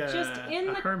to be a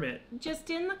hermit. Just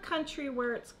in the country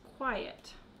where it's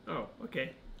quiet. Oh,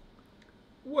 okay.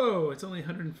 Whoa, it's only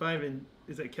 105 in,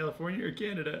 is that California or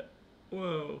Canada?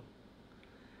 Whoa.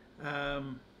 I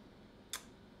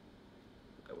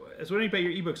was wondering about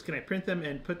your ebooks. Can I print them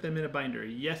and put them in a binder?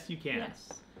 Yes, you can. Yes.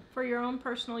 For your own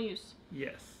personal use.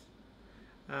 Yes.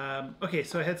 Okay,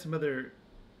 so I had some other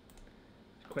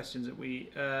questions that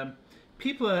we...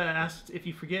 people asked if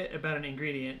you forget about an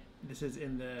ingredient. This is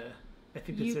in the... I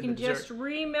think this is in the dessert. You can just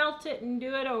remelt it and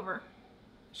do it over.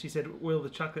 She said, will the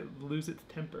chocolate lose its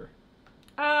temper?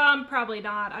 Probably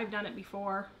not. I've done it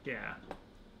before. Yeah.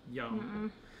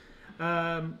 Yum.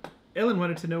 Ellen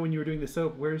wanted to know when you were doing the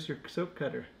soap, where's your soap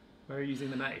cutter? Why are you using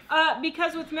the knife?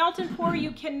 Because with melt and pour,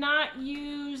 you cannot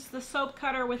use the soap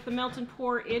cutter with the melt and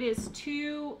pour. It is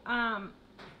too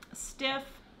stiff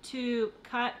to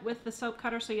cut with the soap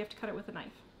cutter, so you have to cut it with a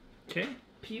knife. Okay.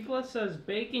 People says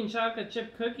baking chocolate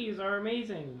chip cookies are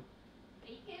amazing.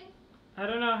 Bacon? I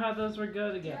don't know how those would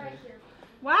go together. Right here.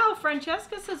 Wow,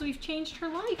 Francesca says we've changed her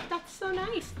life. That's so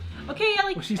nice. Okay,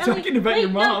 Ellie. Well, she's Ellie, talking about wait, your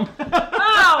mom. No.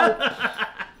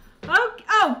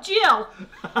 Oh, Jill.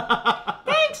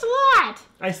 Thanks a lot.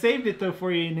 I saved it though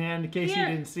for you, Nan, in case Here.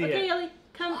 you didn't see Okay, it. Ellie,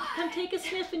 come take a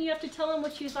sniff, and you have to tell him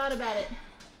what you thought about it.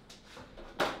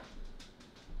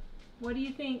 What do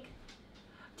you think?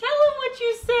 Tell him what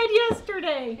you said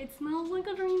yesterday. It smells like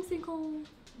a dreamsicle.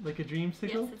 Like a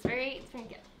dreamsicle? Yes, it's very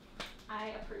good. I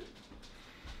approve.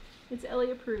 It's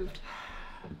Ellie approved.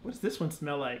 What's this one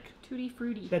smell like? Tutti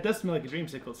frutti. That does smell like a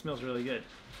dreamsicle. It smells really good.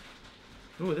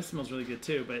 Oh, this smells really good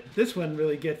too, but this one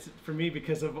really gets it for me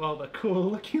because of all the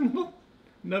cool looking little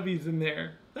nubbies in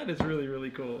there. That is really, really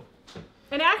cool.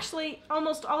 And actually,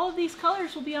 almost all of these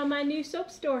colors will be on my new soap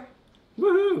store.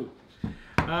 Woohoo!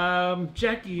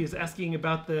 Jackie is asking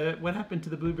about what happened to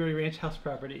the Blueberry Ranch house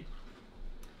property.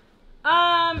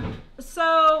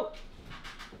 So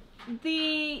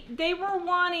they were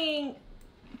wanting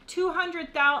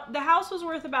 $200,000. The house was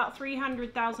worth about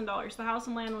 $300,000. The house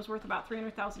and land was worth about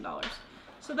 $300,000.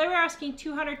 So they were asking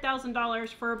 $200,000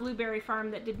 for a blueberry farm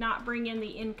that did not bring in the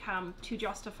income to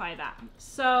justify that.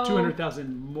 So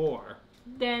 $200,000 more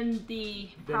than the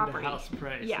property. than the house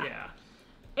price. Yeah. Yeah.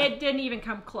 It didn't even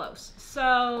come close.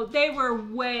 So they were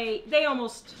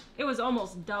it was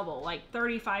almost double, like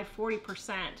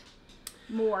 35-40%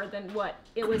 more than what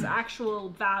it was actual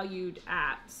valued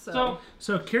at. So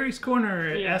Carrie's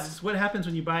Corner asks, what happens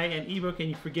when you buy an ebook and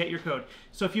you forget your code?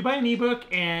 So if you buy an ebook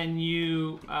and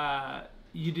you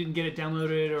didn't get it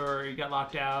downloaded, or you got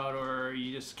locked out, or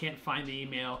you just can't find the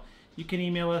email, you can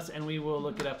email us and we will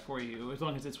look it up for you, as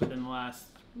long as it's within the last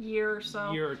year or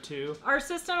so. Year or two. Our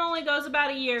system only goes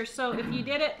about a year, so if you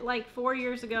did it like 4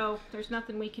 years ago, there's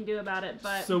nothing we can do about it.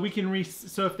 But so we can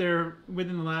so if they're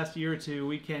within the last year or two,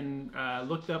 we can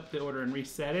look up the order and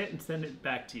reset it and send it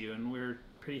back to you, and we're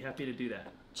pretty happy to do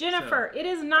that. Jennifer, it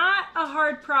is not a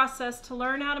hard process to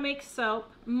learn how to make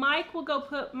soap. Mike will go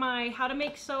put my How to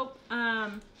Make Soap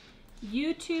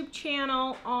YouTube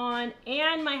channel on,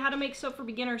 and my How to Make Soap for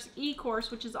Beginners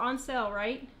e-course, which is on sale,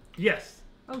 right? Yes.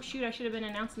 Oh shoot, I should have been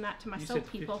announcing that to my soap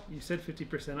people. You said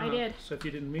 50% off. I did. So if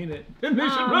you didn't mean it, then they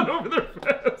should run over there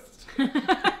fast.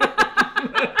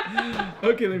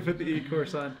 Okay, let me put the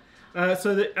e-course on.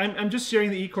 I'm just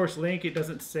sharing the e-course link. It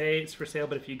doesn't say it's for sale,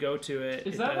 but if you go to it,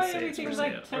 Is it that does why say it's everything's for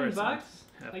like sale, $10? or it's Like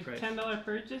half price. $10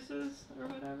 purchases or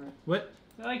whatever? What?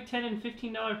 They're like $10 and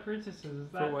 $15 purchases.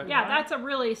 Is that For what? Yeah, that's a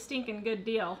really stinking good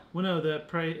deal. Well, no, the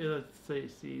price. Let's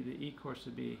see, the e-course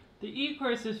would be The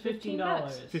e-course is $15.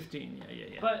 $15.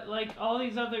 Yeah. But like all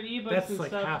these other ebooks That's and like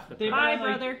stuff, half the they price. buy Bye,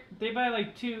 like, brother. They buy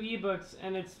like 2 ebooks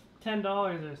and it's $10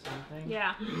 or something.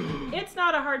 Yeah, it's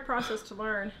not a hard process to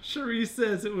learn. Cherie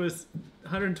says it was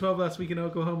 112 last week in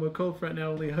Oklahoma. Cold front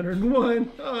now only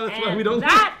 101. Oh, that's why we don't.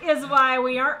 That is why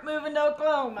we aren't moving to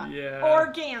Oklahoma. Yeah. Or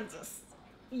Kansas.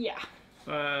 Yeah.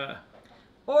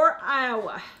 Or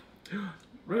Iowa.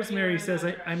 Rosemary says,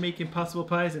 I'm making possible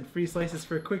pies and free slices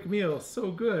for a quick meal.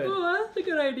 So good. Oh, that's a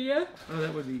good idea. Oh,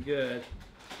 that would be good.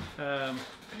 Uh-oh,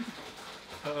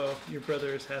 your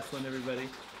brother is hassling everybody.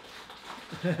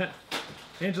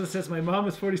 Angela says, my mom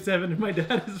is 47 and my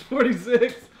dad is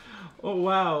 46. Oh,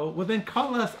 wow. Well, then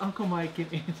call us Uncle Mike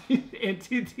and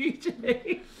Auntie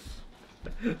DJ.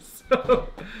 So,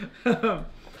 And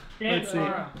let's see.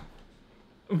 Laura.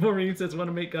 Maureen says, want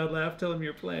to make God laugh? Tell him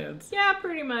your plans. Yeah,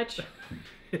 pretty much.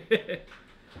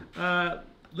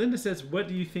 Linda says, what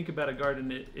do you think about a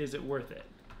garden? Is it worth it?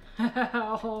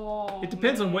 Oh, It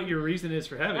depends on man. what your reason is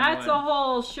for having That's one. a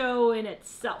whole show in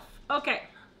itself. Okay.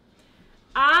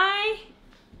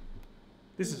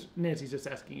 This is Nancy's just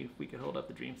asking you if we could hold up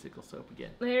the Dreamsicle soap again.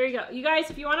 There you go. You guys,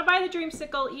 if you want to buy the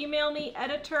Dreamsicle, email me,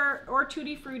 editor, or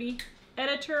Tutti Frutti,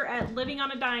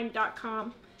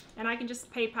 editor@livingonadime.com, and I can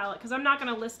just PayPal it, because I'm not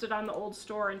going to list it on the old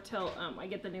store until I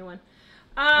get the new one.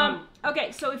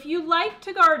 Okay, so if you like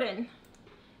to garden,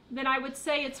 then I would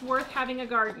say it's worth having a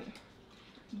garden.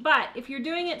 But if you're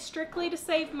doing it strictly to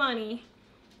save money,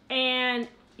 and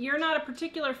you're not a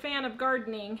particular fan of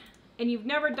gardening, and you've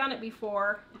never done it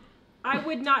before, I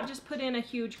would not just put in a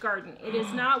huge garden. It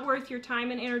is not worth your time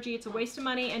and energy. It's a waste of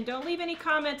money. And don't leave any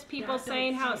comments, people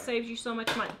saying how it saves you so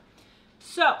much money.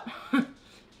 So,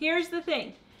 here's the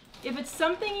thing. If it's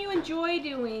something you enjoy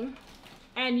doing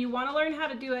and you want to learn how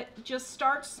to do it, just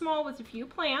start small with a few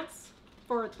plants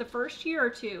for the first year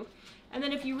or two. And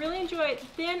then if you really enjoy it,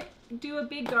 then do a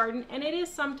big garden. And it is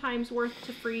sometimes worth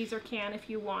to freeze or can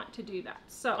if you want to do that.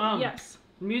 So, yes.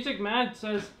 Music Mad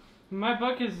says, my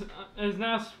book is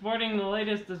now sporting the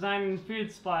latest design in food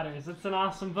splatters. It's an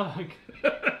awesome book.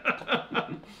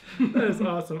 That is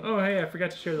awesome. Oh, hey, I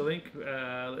forgot to share the link.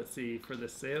 Let's see, for the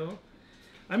sale.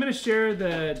 I'm going to share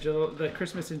the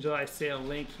Christmas in July sale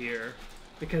link here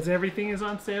because everything is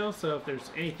on sale. So if there's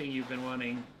anything you've been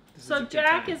wanting, this is a So good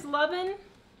Jack time. is loving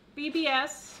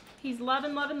BBS. He's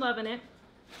loving it.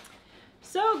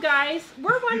 So guys,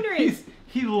 we're wondering.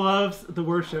 He loves the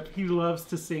worship. He loves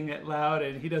to sing it loud,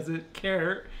 and he doesn't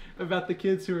care about the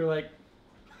kids who are like.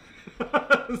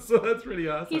 So that's pretty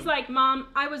awesome. He's like, Mom,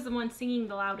 I was the one singing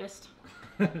the loudest.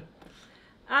 You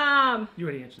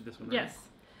already answered this one, right? Yes.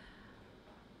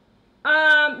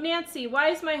 Nancy, why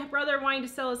is my brother wanting to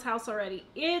sell his house already?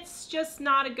 It's just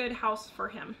not a good house for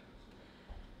him.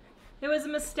 It was a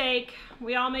mistake.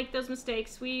 We all make those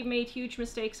mistakes. We made huge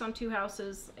mistakes on 2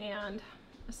 houses, and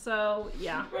so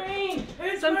yeah.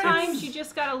 Sometimes you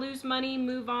just gotta lose money,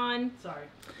 move on. Sorry.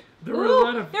 There were a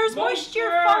lot of There's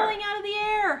moisture falling out of the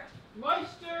air.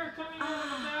 Moisture coming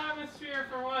into the atmosphere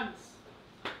for once.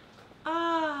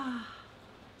 Ah.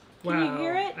 Can Wow, you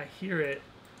hear it? I hear it.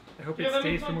 I hope Yeah, it let me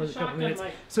stays for plug more the than a couple shotgun minutes.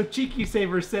 light. So Cheeky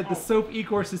Saver said the soap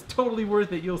e-course is totally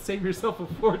worth it. You'll save yourself a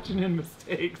fortune in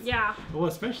mistakes. Yeah. Well,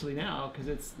 especially now because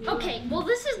it's. Okay, well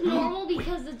this is normal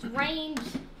because it's rained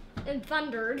and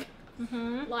thundered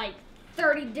like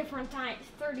 30 different times,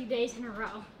 30 days in a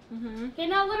row. Okay,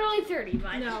 not literally 30,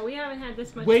 but No, we haven't had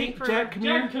this much Wait, rain for Jack, come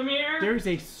here. Jack, come here. There's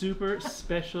a super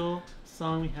special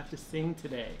song we have to sing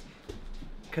today.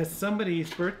 Because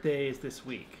somebody's birthday is this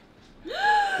week.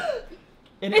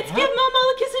 And It's Give Mom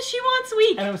All the Kisses She Wants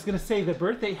week. And I was going to say the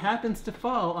birthday happens to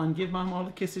fall on Give Mom All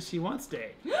the Kisses She Wants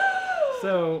Day.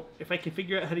 So if I can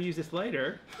figure out how to use this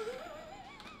lighter.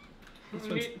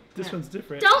 This one's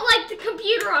different. don't light the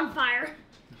computer on fire.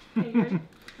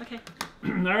 Okay.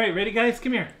 All right, ready, guys?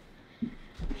 Come here.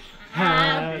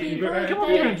 Happy birthday Come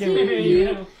over here and give to me.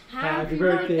 you. Happy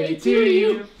birthday to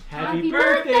you. Happy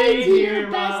birthday,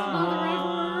 dear best Mom.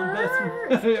 mother ever.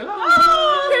 Best-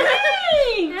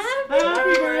 Oh, thanks!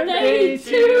 Happy birthday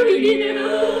to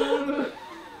you.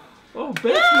 Oh,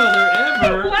 best mother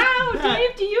ever. Wow, That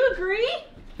Dave, do you agree?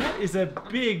 is a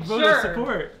big vote Sure. of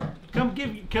support. Come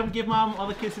give Mom all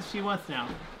the kisses she wants now.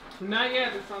 Not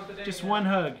yet. It's not the day. Just yet. one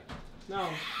hug. No.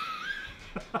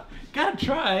 Gotta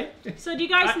try. So do you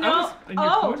guys I know? was in your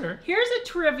corner. Here's a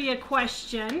trivia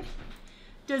question.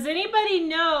 Does anybody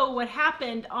know what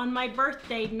happened on my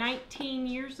birthday 19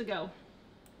 years ago?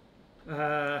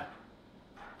 19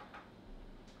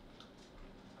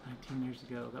 years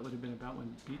ago. That would have been about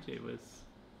when BJ was.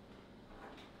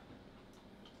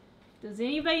 Does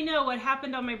anybody know what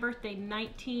happened on my birthday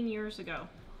 19 years ago?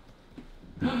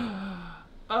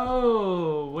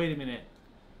 Oh, wait a minute.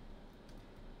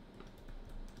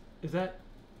 Is that?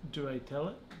 Do I tell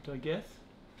it? Do I guess?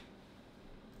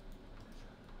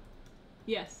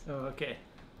 Yes. Oh, okay.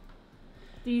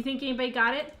 Do you think anybody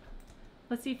got it?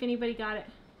 Let's see if anybody got it.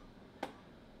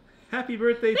 Happy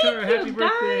birthday, Thank Tara! you, Happy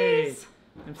birthday! guys.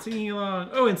 I'm singing along.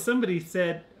 Oh, and somebody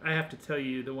said, I have to tell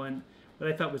you the one that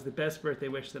I thought was the best birthday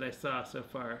wish that I saw so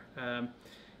far.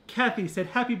 Kathy said,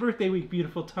 Happy birthday week,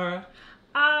 beautiful Tara.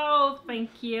 Oh,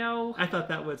 thank you. I thought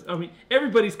that was, I mean,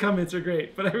 everybody's comments are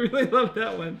great, but I really love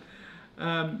that one.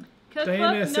 Cookbook?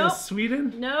 Diana says, Nope.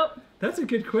 Sweden? Nope. That's a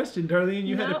good question, Darlene.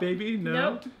 You had a Nope. baby? No.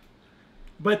 Nope.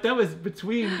 But that was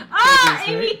between Ah,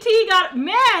 babies, Amy right? T got it.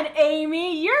 Man,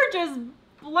 Amy, you're just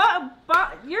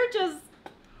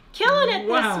killing it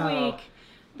Wow. this week.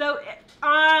 Though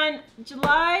on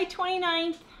July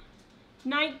 29th,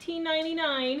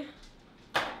 1999,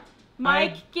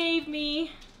 Mike gave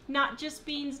me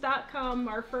notjustbeans.com,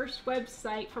 our first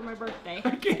website, for my birthday.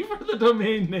 I gave her the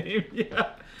domain name,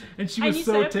 yeah. And she was you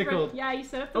so set up tickled. Yeah, you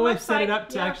set up the Oh, website. I set it up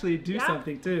to Yeah. actually do Yeah.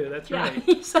 something too. That's Yeah, right.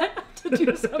 you set it up to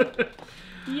do something.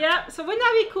 Yeah, so wouldn't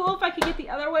that be cool if I could get the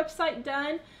other website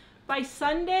done by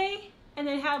Sunday and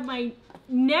then have my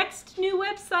next new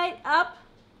website up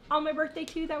on my birthday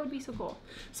too? That would be so cool.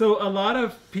 So a lot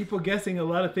of people guessing a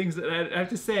lot of things that I have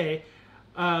to say.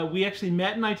 We actually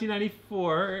met in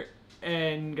 1994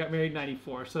 and got married in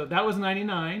 94. So that was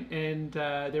 99, and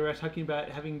they were talking about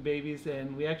having babies,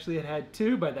 and we actually had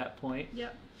 2 by that point.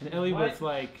 Yep. And Ellie What? was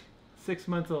like 6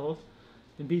 months old,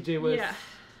 and BJ was Yeah.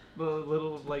 a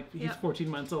little like he's Yep. 14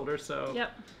 months older. So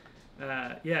Yep.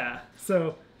 yeah.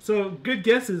 So good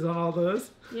guesses on all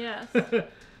those. Yes.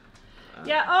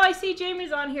 Yeah, oh, I see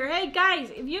Jamie's on here. Hey, guys,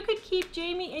 if you could keep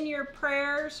Jamie in your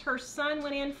prayers. Her son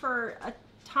went in for a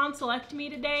tonsillectomy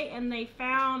today, and they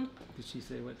found Did she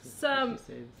say what? Some- Did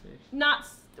she say? not,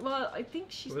 well, I think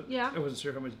she's, yeah. I wasn't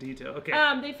sure how much detail. Okay.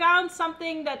 They found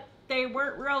something that they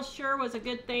weren't real sure was a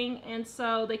good thing, and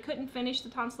so they couldn't finish the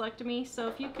tonsillectomy. So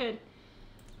if you could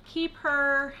keep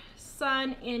her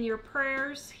son in your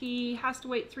prayers. He has to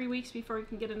wait 3 weeks before he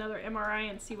can get another MRI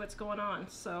and see what's going on.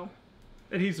 So.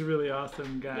 And he's a really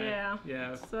awesome guy. Yeah.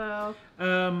 Yeah. So.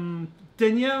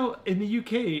 Danielle in the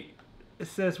UK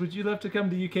says, would you love to come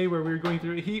to the UK where we were going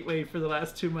through a heat wave for the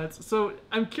last 2 months? So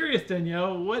I'm curious,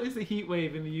 Danielle, what is a heat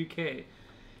wave in the UK?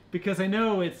 Because I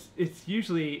know it's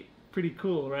usually pretty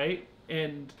cool, right?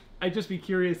 And I'd just be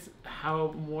curious how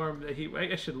warm the heat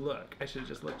wave. I should look. I should have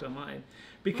just looked online.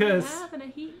 Because we're having a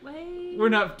heat wave. we're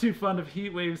not too fond of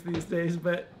heat waves these days,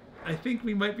 but I think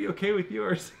we might be okay with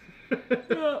yours.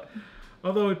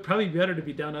 Although it'd probably be better to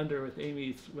be down under with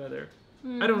Amy's weather.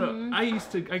 I don't know.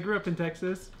 I grew up in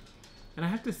Texas, and I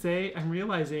have to say, I'm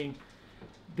realizing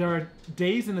there are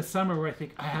days in the summer where I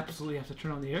think I absolutely have to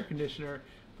turn on the air conditioner,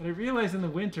 but I realize in the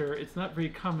winter it's not very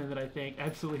common that I think I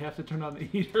absolutely have to turn on the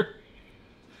heater.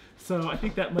 So I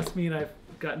think that must mean I've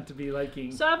gotten to be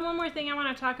liking. So I have one more thing I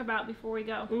want to talk about before we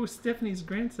go. Oh, Stephanie's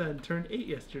grandson turned 8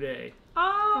 yesterday.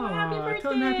 Oh, happy Aw, birthday!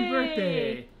 tell him happy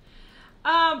birthday.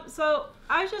 So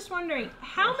I was just wondering,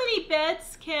 how many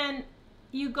beds can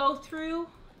you go through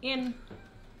in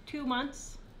 2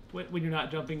 months When you're not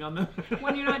jumping on them.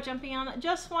 when you're not jumping on it?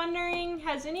 Just wondering,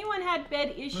 has anyone had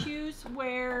bed issues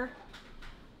where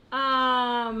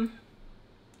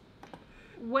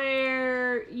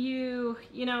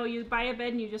you buy a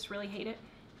bed and you just really hate it?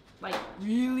 Like,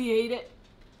 really hate it?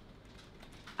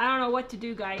 I don't know what to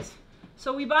do, guys.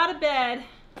 So we bought a bed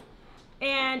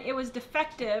and it was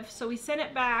defective, so we sent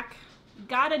it back,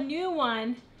 got a new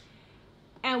one,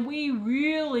 and we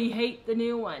really hate the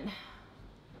new one.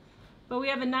 But we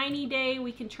have a 90-day,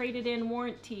 we can trade it in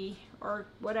warranty or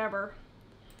whatever.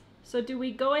 So do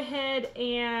we go ahead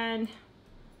and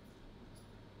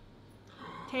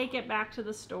take it back to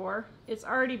the store? It's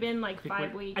already been like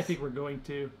 5 weeks. I think we're going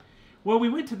to. Well, we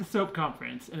went to the soap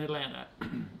conference in Atlanta,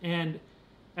 and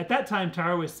at that time,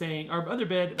 Tara was saying our other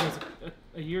bed was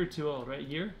a year or two old, right? A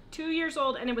year? 2 years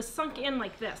old, and it was sunk in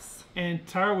like this. And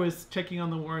Tara was checking on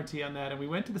the warranty on that, and we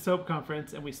went to the soap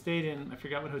conference, and we stayed in, I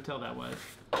forgot what hotel that was.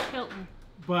 Hilton.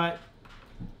 But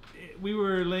we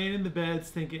were laying in the beds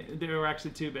thinking, there were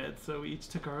actually 2 beds, so we each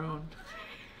took our own.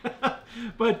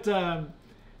 But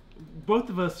both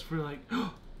of us were like,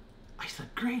 oh, I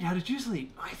slept great. How did you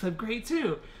sleep? I slept great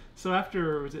too. So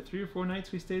after, was it 3 or 4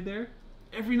 nights we stayed there?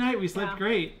 Every night we slept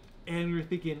great. And we were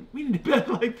thinking, we need a bed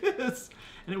like this.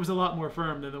 And it was a lot more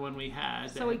firm than the one we had.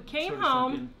 So we came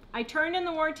home. I turned in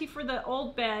the warranty for the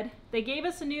old bed. They gave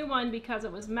us a new one because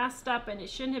it was messed up and it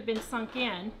shouldn't have been sunk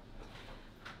in.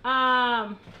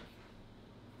 And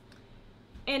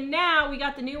now we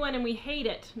got the new one and we hate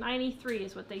it. 93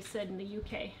 is what they said in the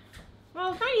UK.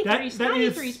 Well, 93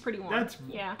 is pretty warm. That's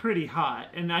yeah. pretty hot.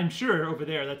 And I'm sure over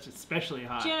there that's especially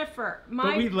hot. Jennifer,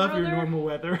 but we love your normal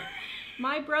weather.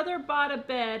 My brother bought a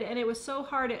bed and it was so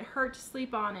hard it hurt to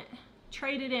sleep on it.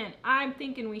 Trade it in. I'm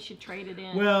thinking we should trade it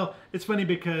in. Well, it's funny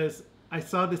because I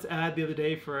saw this ad the other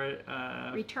day for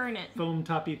a return it foam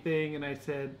toppy thing, and I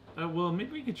said, well,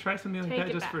 maybe we could try something like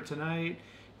that just for tonight.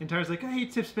 And Tara's like, I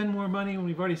hate to spend more money when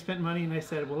we've already spent money. And I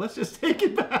said, well, let's just take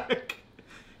it back.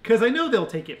 Because I know they'll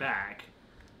take it back.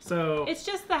 So it's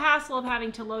just the hassle of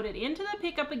having to load it into the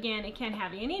pickup again. It can't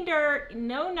have any dirt,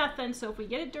 no nothing. So if we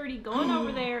get it dirty going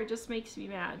over there, it just makes me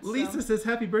mad. Lisa says,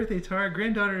 happy birthday, Tara.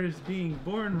 Granddaughter is being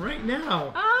born right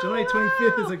now. Oh, July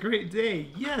 25th is a great day.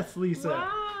 Yes, Lisa.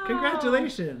 Wow.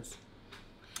 Congratulations.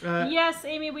 Yes,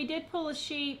 Amy, we did pull the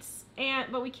sheets,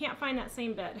 but we can't find that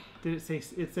same bed. Did it say,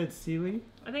 it said Sealy?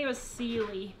 I think it was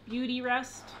Sealy Beauty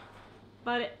Rest,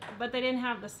 but they didn't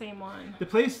have the same one. The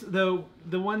place, though,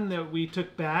 the one that we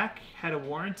took back had a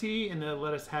warranty, and they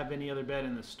let us have any other bed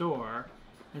in the store.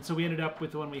 And so we ended up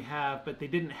with the one we have, but they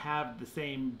didn't have the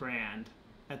same brand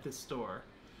at this store.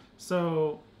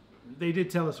 So they did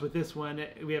tell us with this one,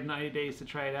 we have 90 days to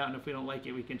try it out, and if we don't like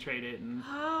it, we can trade it. And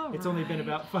it's only been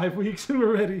about 5 weeks, and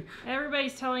we're ready.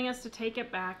 Everybody's telling us to take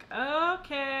it back.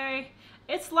 Okay.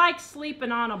 It's like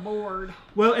sleeping on a board.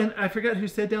 Well, and I forgot who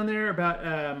said down there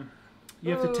about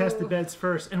you have to test the beds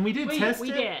first. And we did test it.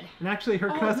 We did. And actually, her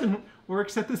cousin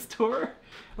works at the store.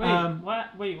 Wait,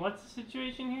 what? Wait, what's the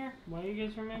situation here? Why are you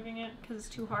guys removing it? Because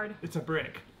it's too hard. It's a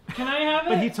brick. Can I have it?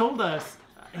 But he told us,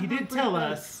 he did tell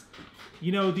us,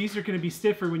 you know, these are going to be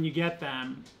stiffer when you get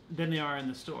them than they are in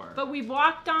the store. But we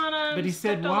walked on them. But he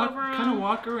said, kind of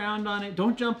walk around on it.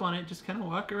 Don't jump on it. Just kind of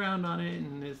walk around on it,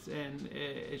 and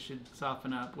it should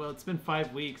soften up. Well, it's been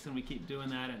 5 weeks, and we keep doing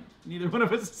that, and neither one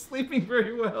of us is sleeping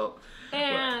very well.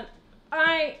 And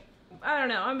I don't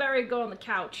know. I'm ready to go on the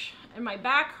couch, and my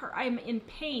back hurt. I'm in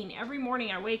pain every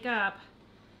morning. I wake up.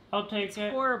 I'll take it.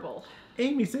 It's horrible.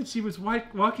 Amy said she was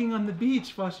walking on the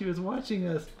beach while she was watching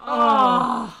us.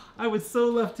 Oh, I would so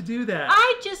love to do that.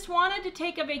 I just wanted to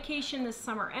take a vacation this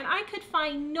summer, and I could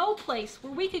find no place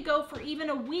where we could go for even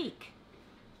a week.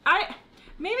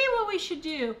 Maybe what we should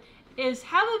do is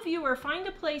have a viewer find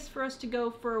a place for us to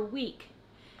go for a week,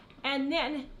 and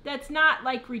then that's not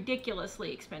like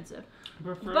ridiculously expensive.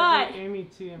 Preferably But Amy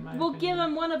too, in my we'll opinion. give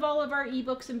them one of all of our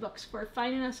ebooks and books for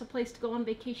finding us a place to go on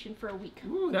vacation for a week.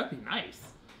 Ooh, that'd be nice.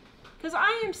 Because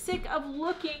I am sick of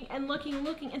looking,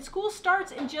 and school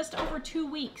starts in just over 2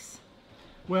 weeks.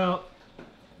 Well,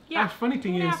 Yeah, the funny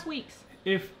thing 2.5 is, weeks.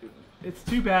 if it's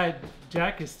too bad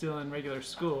Jack is still in regular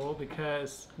school,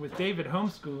 because with David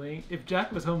homeschooling, if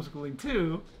Jack was homeschooling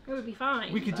too, It would be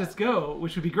fine. we could but- just go,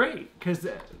 which would be great. Because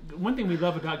one thing we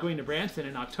love about going to Branson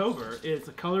in October is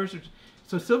the colors.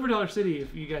 So Silver Dollar City,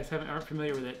 if you guys aren't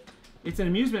familiar with it, it's an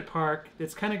amusement park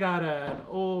that's kind of got an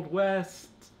Old West,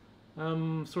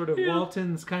 sort of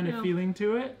Walton's kind of feeling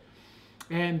to it.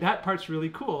 And that part's really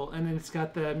cool. And then it's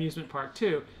got the amusement park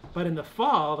too. But in the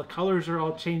fall, the colors are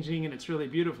all changing and it's really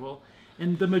beautiful.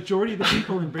 And the majority of the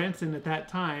people in Branson at that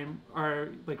time are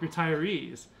like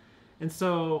retirees. And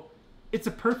so it's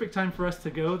a perfect time for us to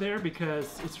go there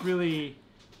because it's really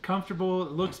comfortable,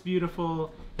 it looks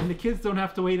beautiful, and the kids don't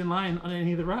have to wait in line on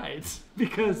any of the rides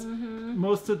because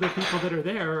most of the people that are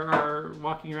there are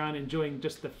walking around enjoying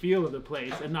just the feel of the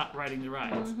place and not riding the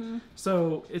rides.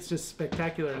 So it's just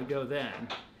spectacular to go then.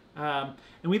 And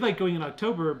we like going in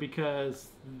October because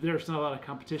there's not a lot of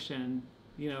competition,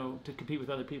 you know, to compete with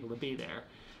other people to be there.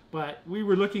 But we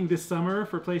were looking this summer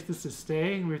for places to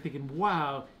stay, and we were thinking,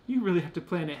 wow, you really have to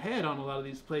plan ahead on a lot of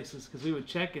these places because we would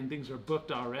check and things were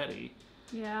booked already.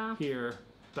 Yeah. Here,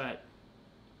 but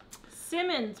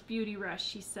Simmons Beauty Rush,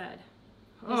 she said,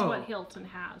 is what Hilton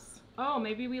has. Oh,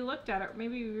 maybe we looked at it.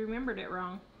 Maybe we remembered it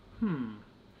wrong.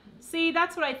 See,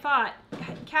 that's what I thought.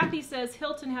 Kathy says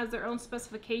Hilton has their own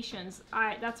specifications.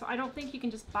 I don't think you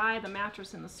can just buy the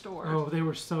mattress in the store. Oh, they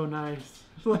were so nice.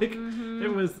 Like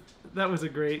that was a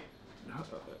great. I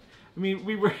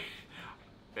mean,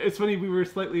 it's funny, we were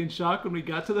slightly in shock when we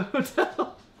got to the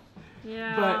hotel.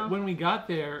 Yeah. But when we got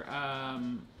there,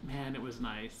 man, it was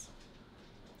nice.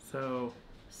 So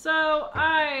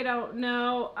I don't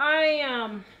know.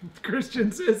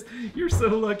 Christian says, you're so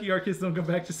lucky our kids don't come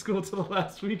back to school till the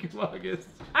last week of August.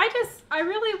 I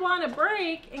really want a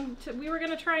break, and we were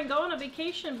gonna try and go on a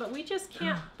vacation, but we just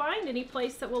can't find any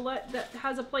place that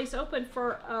has a place open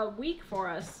for a week for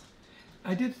us.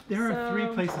 There are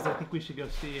 3 places I think we should go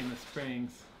see in the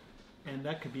Springs, and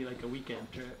that could be like a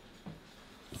weekend trip.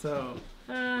 So.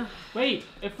 Wait,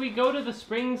 if we go to the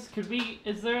Springs,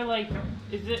 is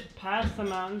it past the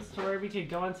mountains to where we could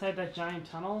go inside that giant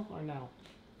tunnel, or no?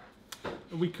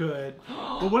 We could.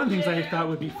 Well, one of the things I thought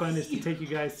would be fun is to take you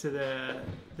guys to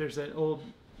there's an old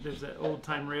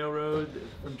time railroad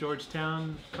from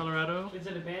Georgetown, Colorado. Is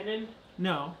it abandoned?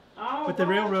 No. Oh, but the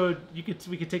railroad, we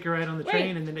could take a ride on the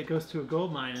train, and then it goes to a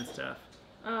gold mine and stuff.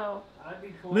 Oh. That'd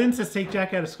be cool. Lynn says take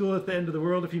Jack out of school at the end of the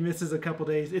world if he misses a couple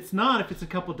days. It's not if it's a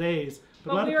couple days.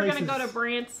 But we were going to go to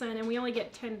Branson, and we only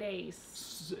get 10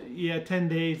 days. Yeah, 10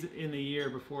 days in the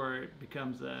year before it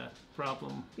becomes a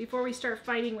problem. Before we start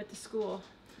fighting with the school.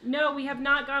 No, we have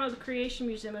not gone to the Creation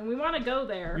Museum, and we want to go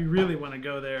there. We really want to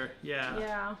go there, yeah.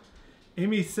 Yeah.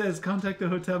 Amy says contact the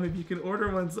hotel, maybe you can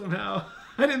order one somehow.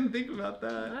 I didn't think about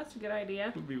that. Well, that's a good idea.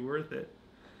 It would be worth it.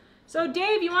 So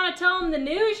Dave, you want to tell them the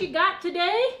news you got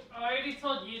today? I already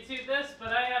told YouTube this, but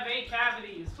I have 8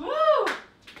 cavities. Woo!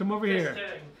 Come over Just here.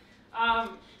 kidding.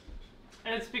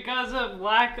 It's because of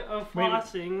lack of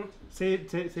flossing. Say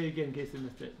it again in case I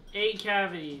missed it. 8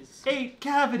 cavities. 8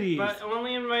 cavities! But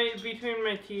only in between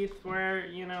my teeth where,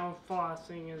 you know,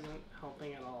 flossing isn't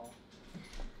helping at all.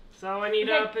 So I need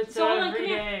to pizza so hold on, every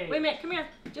come day. here. Wait a minute, come here.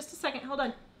 Just a second, hold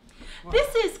on. What?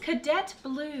 This is Cadet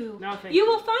Blue. No, thank You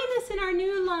will find this in our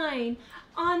new line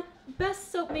on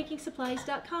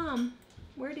bestsoapmakingsupplies.com.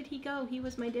 Where did he go? He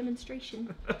was my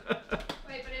demonstration. Wait,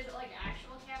 but is it like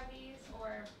actual cavities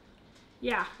or?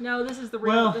 Yeah, no, this is the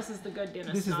real, Well, this is the good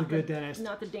dentist. This is the good dentist.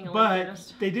 Not the ding-a-ling But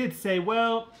dentist. they did say,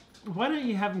 well, why don't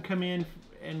you have them come in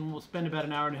and we'll spend about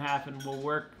an hour and a half and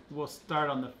we'll start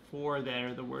on the 4 that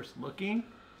are the worst looking.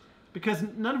 Because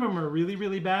none of them are really,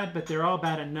 really bad, but they're all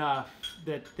bad enough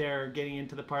that they're getting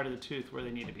into the part of the tooth where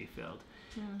they need to be filled.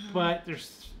 Mm-hmm. But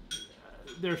there's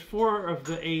 4 of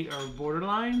the 8 are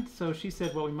borderline, so she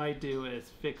said what we might do is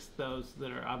fix those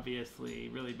that are obviously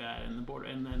really bad and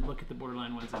then look at the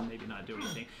borderline ones and maybe not do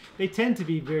anything. They tend to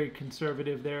be very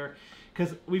conservative there,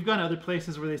 because we've gone to other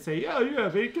places where they say, "Yeah, you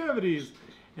have 8 cavities,"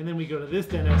 and then we go to this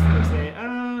dentist and they say,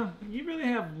 "You really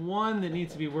have 1 that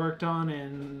needs to be worked on,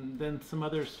 and then some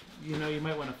others, you know, you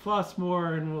might want to floss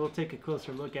more, and we'll take a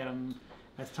closer look at them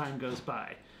as time goes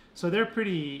by." So they're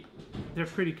pretty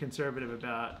conservative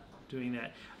about doing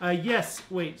that. Yes,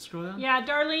 wait, scroll down. Yeah,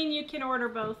 Darlene, you can order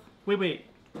both. Wait.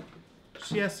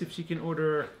 She asked if she can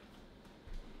order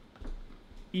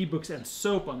ebooks and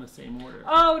soap on the same order.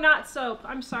 Oh, not soap.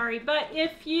 I'm sorry. But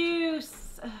if you...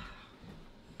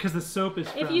 Because the soap is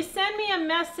If you send me a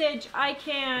message, I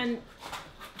can...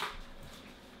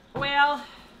 Well,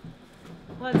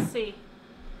 let's see.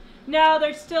 No,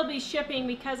 there'd still be shipping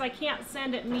because I can't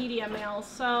send it media mail.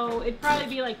 So it'd probably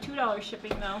be like $2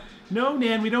 shipping though. No,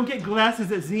 Nan, we don't get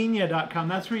glasses at Xenia.com.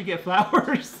 That's where you get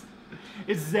flowers.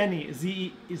 It's Zenni,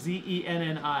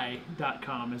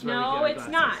 Zenni.com is where we get our No, it's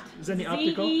not. glasses. Zenni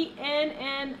Optical?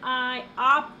 Zenni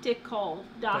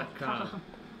Optical.com.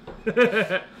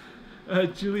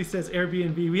 Julie says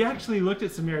Airbnb. We actually looked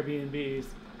at some Airbnbs.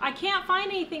 I can't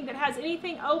find anything that has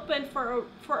anything open for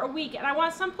a week, and I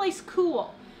want someplace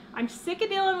cool. I'm sick of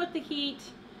dealing with the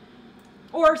heat,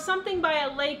 or something by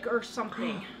a lake or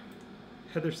something.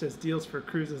 Heather says deals for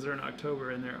cruises are in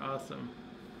October, and they're awesome.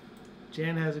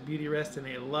 Jan has a beauty rest, and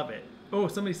they love it. Oh,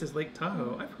 somebody says Lake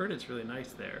Tahoe. I've heard it's really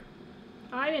nice there.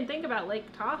 I didn't think about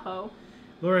Lake Tahoe.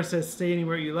 Laura says stay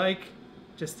anywhere you like.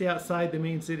 Just stay outside the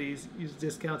main cities. Use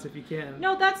discounts if you can.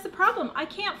 No, that's the problem. I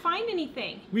can't find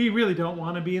anything. We really don't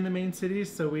want to be in the main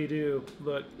cities, so we do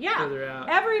look further out.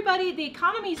 Everybody, the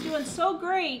economy's doing so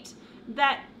great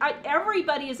that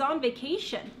everybody is on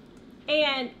vacation.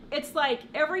 And it's like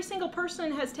every single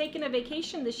person has taken a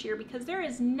vacation this year because there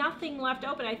is nothing left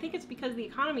open. I think it's because the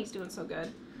economy's doing so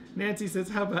good. Nancy says,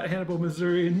 how about Hannibal,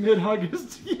 Missouri in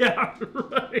mid-August? Yeah,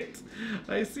 right.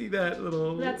 I see that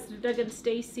little... That's Doug and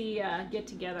Stacy get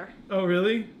together. Oh,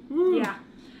 really? Woo. Yeah.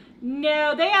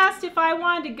 No, they asked if I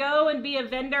wanted to go and be a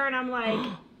vendor, and I'm like,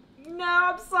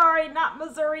 no, I'm sorry, not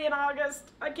Missouri in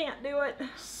August. I can't do it.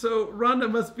 So Rhonda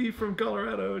must be from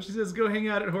Colorado. She says, go hang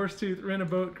out at Horsetooth, rent a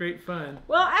boat, great fun.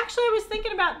 Well, actually, I was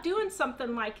thinking about doing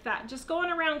something like that, just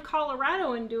going around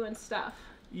Colorado and doing stuff.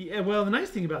 Yeah, well, the nice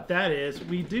thing about that is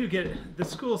we do get, the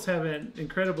schools have an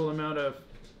incredible amount of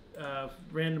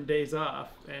random days off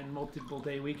and multiple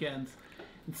day weekends.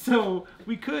 And so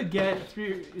we could get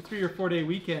three or 4 day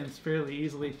weekends fairly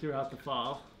easily throughout the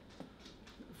fall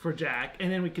for Jack. And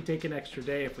then we could take an extra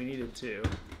day if we needed to.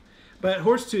 But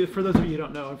Horsetooth, for those of you who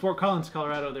don't know, in Fort Collins,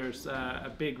 Colorado, there's a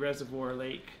big reservoir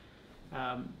lake.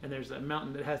 And there's a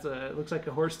mountain that has it looks like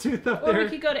a horse tooth up there. Or we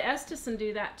could go to Estes and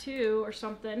do that too, or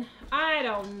something. I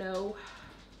don't know.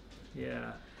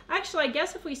 Yeah. Actually, I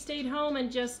guess if we stayed home and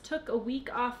just took a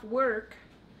week off work,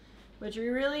 which we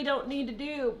really don't need to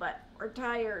do, but we're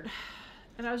tired.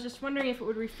 And I was just wondering if it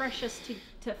would refresh us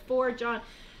to forge on.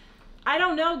 I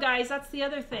don't know, guys. That's the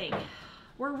other thing.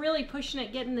 We're really pushing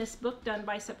it, getting this book done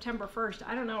by September 1st.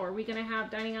 I don't know. Are we going to have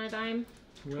Dining on a Dime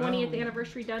 20th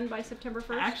anniversary done by September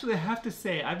 1st? Actually, I have to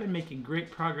say, I've been making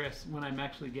great progress when I'm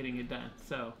actually getting it done.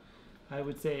 So I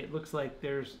would say it looks like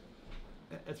there's,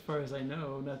 as far as I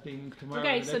know, nothing tomorrow.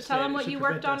 Okay, so tell them what you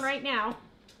worked on right now,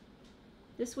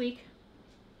 this week.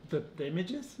 The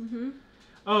images? Mm-hmm.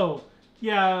 Oh,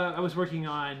 yeah, I was working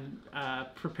on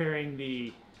preparing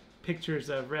the pictures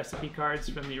of recipe cards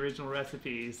from the original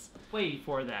recipes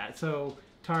for that. So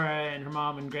Tara and her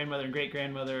mom and grandmother and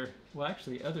great-grandmother, well,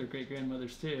 actually other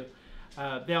great-grandmothers too,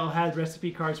 they all had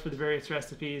recipe cards for the various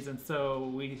recipes, and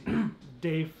so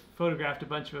Dave photographed a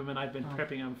bunch of them, and I've been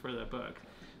prepping them for the book.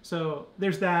 So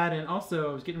there's that, and also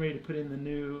I was getting ready to put in the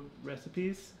new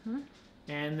recipes.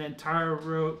 And then Tara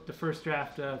wrote the first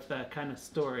draft of the kind of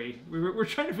story. We're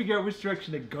trying to figure out which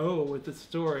direction to go with the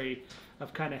story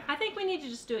of kind of... I think we need to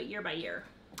just do it year by year.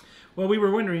 Well, we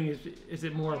were wondering, is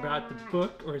it more about the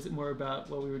book, or is it more about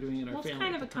what we were doing in our family? Well, it's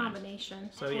kind of a combination.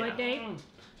 So, yeah. What, Dave?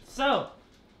 So,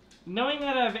 knowing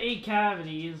that I have 8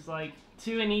 cavities, like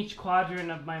 2 in each quadrant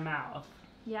of my mouth,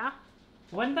 Yeah?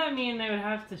 wouldn't that mean they would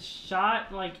have to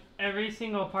shot like every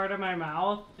single part of my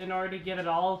mouth in order to get it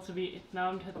all to be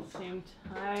numbed at the same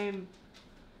time?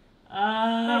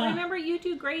 But remember, you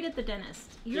do great at the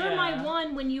dentist. You're my Yeah.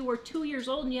 one when you were 2 years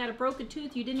old and you had a broken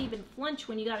tooth. You didn't even flinch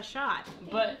when you got a shot.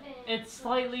 But it's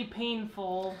slightly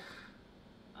painful.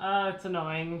 It's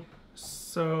annoying.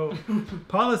 So,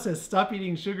 Paula says, stop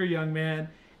eating sugar, young man.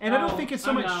 And I don't think it's so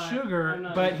I'm much not. sugar, I'm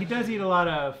not but eating he does sugar. eat a lot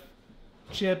of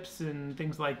chips and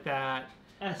things like that.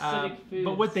 Acidic foods.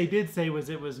 But what they did say was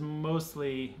it was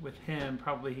mostly with him,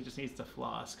 probably he just needs to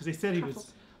floss. Because they said he was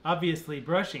Truffles. obviously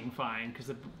brushing fine,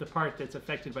 because the part that's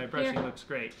affected by brushing Here. looks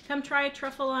great. Come try a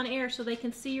truffle on air so they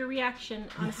can see your reaction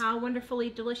on Yes. how wonderfully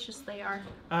delicious they are.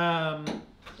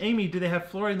 Amy, do they have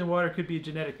fluoride in the water? Could be a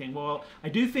genetic thing. Well, I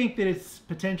do think that it's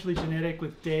potentially genetic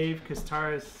with Dave, because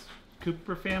Tara's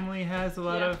Cooper family has a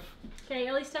lot Yeah. of... Okay,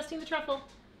 Ellie's testing the truffle.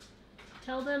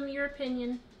 Tell them your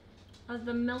opinion of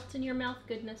the melt in your mouth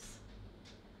goodness.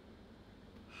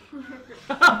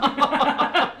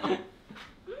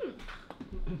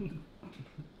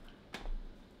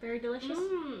 Very delicious.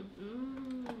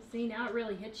 See, now it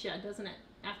really hits you, doesn't it?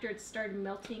 After it started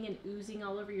melting and oozing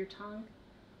all over your tongue,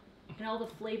 and all the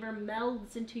flavor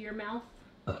melds into your mouth.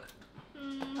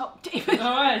 Oh, David!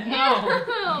 Alright, no.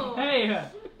 Oh. Hey,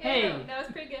 hey. That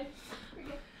was pretty good.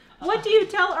 What do you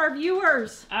tell our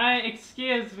viewers?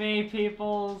 Excuse me,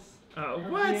 peoples. of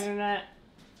what? The internet.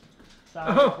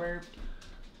 Sorry, Oh. burp.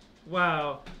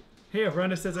 Wow. Hey,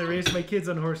 Rhonda says I raised my kids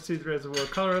on Horsetooth Reservoir,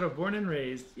 Colorado, born and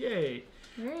raised. Yay.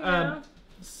 There you go.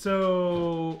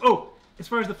 So, as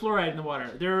far as the fluoride in the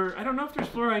water, I don't know if there's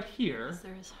fluoride here. Yes,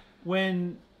 there is.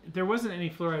 When there wasn't any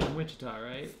fluoride in Wichita,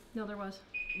 right? No, there was.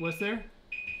 Was there?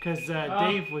 Because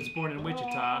Dave was born in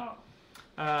Wichita.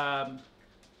 But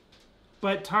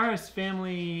Tara's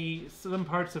family, some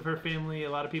parts of her family, a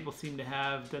lot of people seem to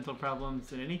have dental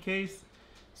problems in any case.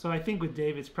 So I think with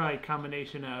Dave, it's probably a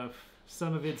combination of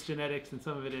some of it's genetics and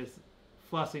some of it is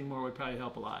flossing more would probably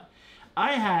help a lot.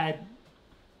 I had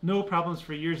no problems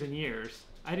for years and years.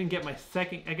 I got my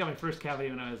first cavity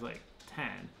when I was like 10.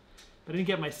 But I didn't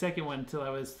get my second one until I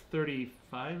was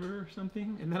 35 or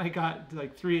something. And then I got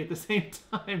like 3 at the same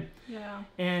time. Yeah.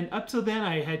 And up till then,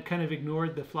 I had kind of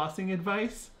ignored the flossing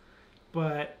advice.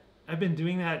 But I've been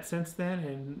doing that since then,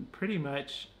 and pretty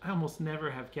much I almost never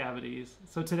have cavities.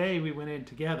 So today we went in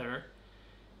together,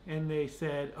 and they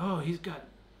said, "Oh, he's got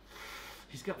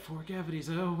 4 cavities.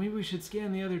 Oh, maybe we should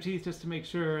scan the other teeth just to make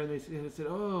sure." And they said,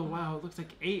 "Oh, wow, it looks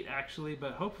like 8 actually,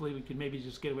 but hopefully we can maybe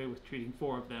just get away with treating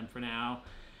 4 of them for now."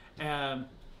 And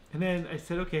then I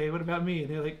said, "Okay, what about me?" And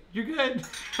they're like, "You're good.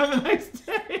 Have a nice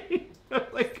day." I'm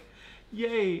like,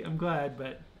 "Yay! I'm glad."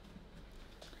 But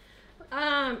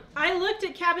I looked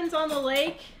at Cabins on the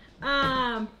Lake,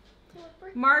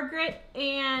 Margaret,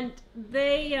 and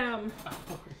they,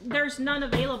 there's none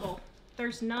available.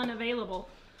 There's none available.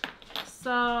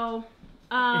 So,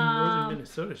 in northern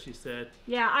Minnesota, she said.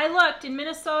 yeah, I looked in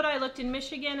Minnesota, I looked in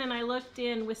Michigan, and I looked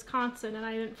in Wisconsin, and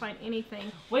I didn't find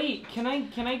anything. Wait, can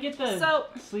I get the So-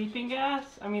 sleeping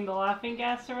gas? I mean the laughing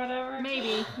gas or whatever?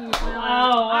 Maybe. Well,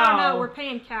 Oh, I don't know. wow. We're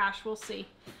paying cash. We'll see.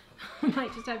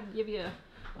 Might just have to give you a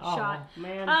shot.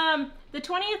 Man. The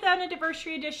 20th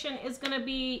anniversary edition is going to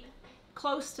be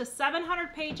close to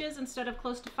 700 pages instead of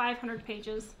close to 500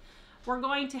 pages. We're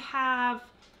going to have,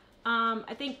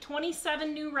 I think,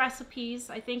 27 new recipes,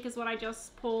 I think is what I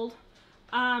just pulled.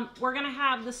 We're going to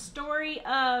have the story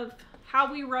of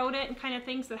how we wrote it and kind of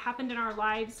things that happened in our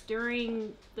lives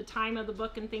during the time of the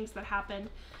book and things that happened.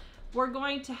 We're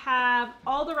going to have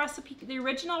all the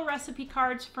original recipe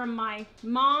cards from my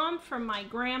mom, from my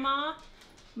grandma,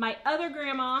 my other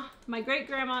grandma, my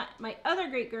great-grandma, my other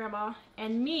great-grandma,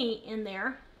 and me in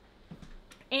there.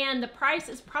 And the price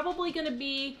is probably going to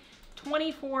be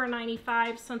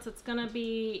 $24.95 since it's going to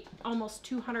be almost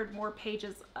 200 more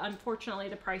pages. Unfortunately,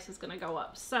 the price is going to go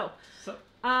up. So,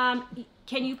 can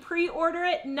you pre-order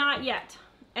it? Not yet.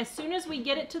 As soon as we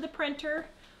get it to the printer,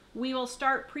 we will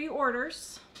start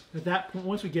pre-orders. At that point,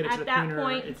 once we get it At to the that printer,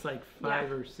 point, it's like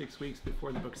 5 or 6 weeks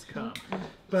before the books come.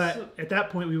 But at that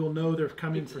point, we will know they're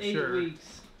coming it's for 8 sure.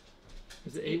 weeks.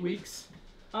 Is it 8 weeks?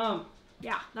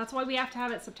 Yeah, that's why we have to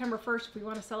have it September 1st if we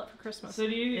want to sell it for Christmas. So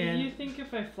do you think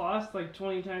if I floss like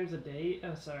 20 times a day?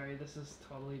 Oh, sorry, this is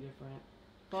totally different.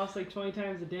 Floss like 20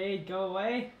 times a day, it'd go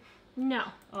away? No.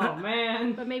 Oh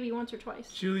man. But maybe once or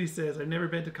twice. Julie says, I've never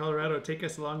been to Colorado. Take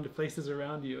us along to places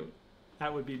around you.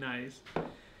 That would be nice.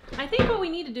 I think what we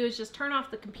need to do is just turn off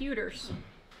the computers.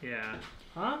 Yeah.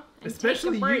 Huh? And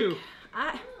Especially take a break. you.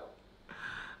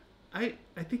 I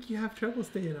think you have trouble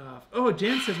staying off. Oh,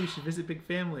 Jan says we should visit Big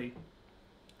Family.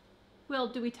 Will,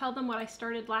 do we tell them what I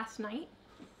started last night?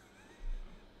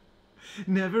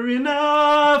 Never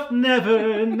enough,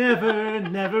 never, never,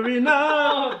 never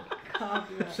enough. Oh,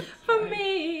 copyright. For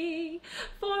me,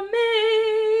 for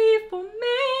me, for me.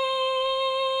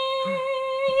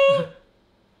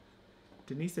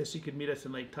 Denise says she could meet us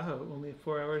in Lake Tahoe, only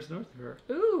 4 hours north of her.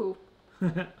 Ooh.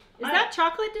 Is that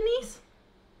chocolate, Denise?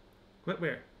 What,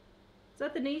 where? Is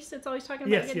that the niece that's always talking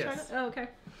about Yes, getting yes. chocolate? Oh, okay.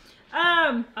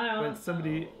 When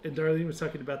somebody, and Darlene was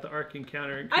talking about the Ark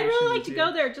Encounter and I'd Creation really like to Museum.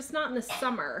 go there, just not in the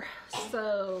summer.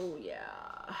 So,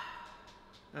 yeah.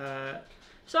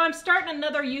 So I'm starting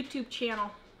another YouTube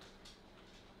channel.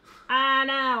 I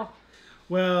know.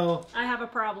 Well, I have a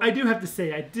problem. I do have to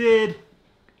say, I did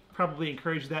probably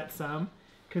encourage that some,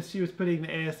 because she was putting the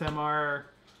ASMR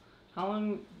How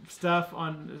long? stuff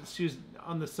on, she was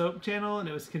on the soap channel, and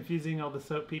it was confusing all the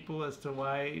soap people as to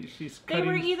why she's They cutting,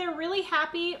 were either really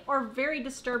happy or very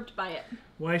disturbed by it.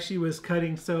 why she was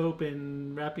cutting soap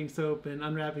and wrapping soap and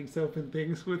unwrapping soap and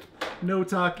things with no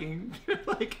talking.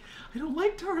 Like, I don't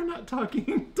like Tara not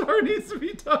talking. Tara needs to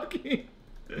be talking.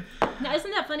 Now,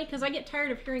 isn't that funny? Because I get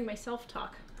tired of hearing myself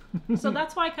talk. So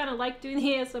that's why I kind of like doing the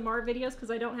ASMR videos,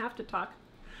 because I don't have to talk.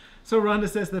 So Rhonda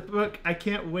says the book, I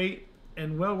can't wait,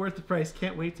 and well worth the price.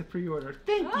 Can't wait to pre-order.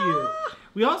 Thank you.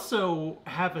 We also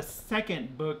have a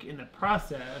second book in the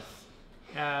process,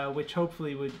 which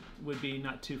hopefully would be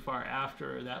not too far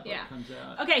after that book comes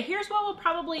out. Okay, here's what we'll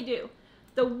probably do.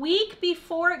 The week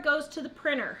before it goes to the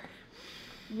printer,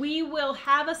 we will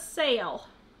have a sale.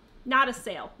 Not a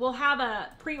sale. We'll have a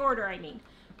pre-order, I mean.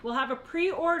 We'll have a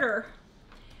pre-order,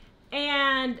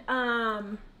 and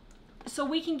so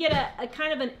we can get a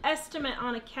kind of an estimate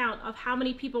on account of how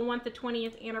many people want the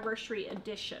 20th anniversary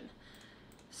edition.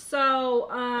 So,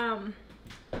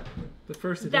 The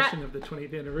first edition of the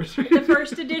 20th anniversary. the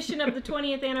first edition of the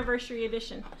 20th anniversary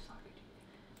edition.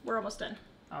 We're almost done.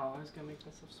 Oh, I was gonna make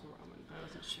myself some ramen, but I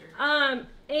wasn't sure.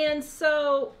 And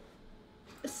so,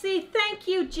 see, thank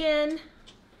you, Jen.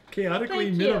 Chaotically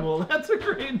Thank you. Minimal. That's a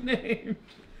great name.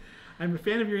 I'm a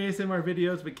fan of your ASMR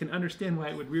videos, but can understand why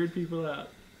it would weird people out.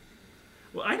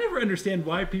 Well, I never understand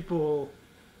why people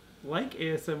like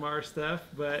ASMR stuff,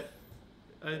 but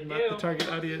I'm not the target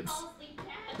audience.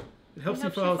 It helps you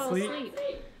fall asleep.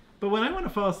 But when I want to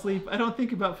fall asleep, I don't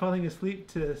think about falling asleep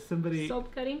to somebody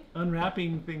Soap cutting.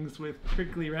 unwrapping things with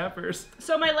crinkly wrappers.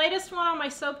 So my latest one on my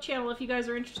soap channel, if you guys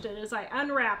are interested, is I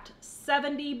unwrapped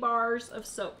 70 bars of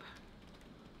soap.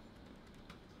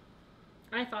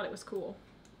 I thought it was cool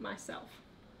myself.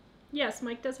 Yes,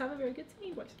 Mike does have a very good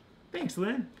singing voice. Thanks,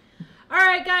 Lynn. All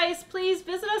right, guys, please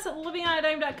visit us at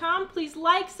livingonadime.com. Please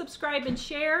like, subscribe, and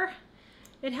share.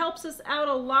 It helps us out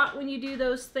a lot when you do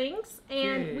those things.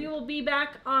 And Yay. we will be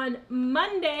back on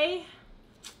Monday.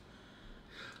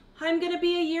 I'm going to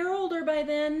be a year older by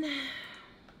then.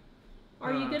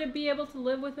 Are you going to be able to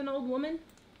live with an old woman?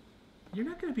 You're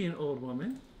not going to be an old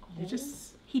woman. You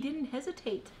just... He didn't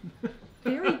hesitate.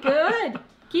 Very good.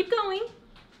 Keep going.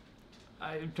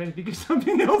 I'm trying to think of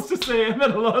something else to say. I'm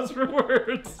at a loss for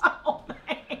words. Oh,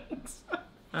 thanks.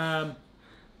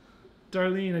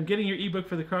 Darlene, I'm getting your ebook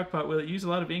for the crockpot. Will it use a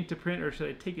lot of ink to print, or should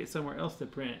I take it somewhere else to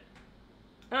print?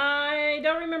 I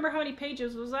don't remember how many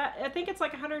pages was that. I think it's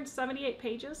like 178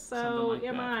 pages, so Something like it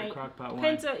that might. for crockpot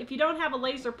Depends. one. If you don't have a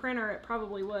laser printer, it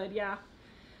probably would. Yeah.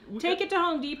 Take it to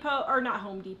Home Depot, or not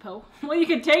Home Depot. Well, you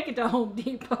can take it to Home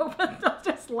Depot, but they'll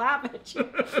just laugh at you.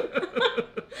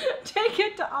 Take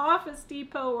it to Office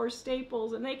Depot or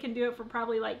Staples, and they can do it for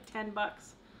probably like $10.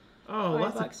 Oh,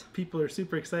 lots $5. of people are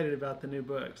super excited about the new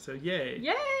book, so yay.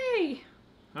 Yay!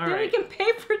 All Then right. we can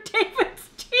pay for David's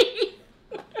teeth.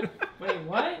 Wait,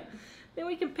 what? Then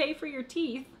we can pay for your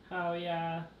teeth. Oh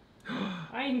yeah.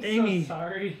 I'm Amy. so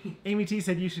sorry. Amy T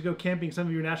said you should go camping. Some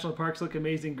of your national parks look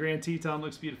amazing. Grand Teton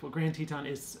looks beautiful. Grand Teton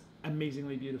is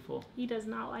amazingly beautiful. He does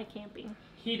not like camping.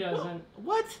 He doesn't.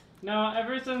 What? No,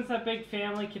 ever since that big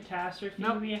family catastrophe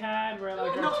No. we had, where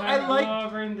like No, our I tent like- blew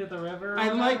over into the river. or I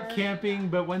like whatever. camping,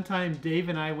 but one time Dave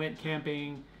and I went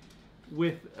camping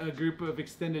with a group of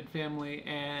extended family,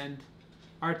 and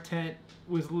our tent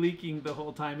was leaking the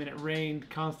whole time, and it rained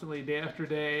constantly day after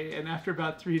day. And after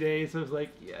about 3 days, I was like,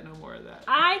 yeah, no more of that.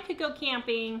 I could go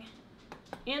camping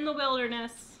in the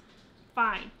wilderness.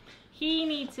 Fine. He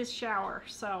needs his shower,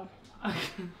 so. Oh,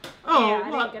 Yeah, it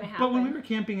ain't well, gonna but when we happen. were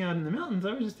camping out in the mountains,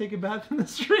 I would just take a bath in the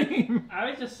stream. I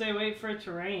would just say wait for it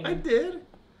to rain. I did.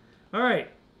 All right.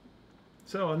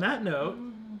 So on that note,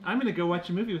 I'm going to go watch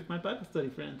a movie with my Bible study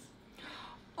friends.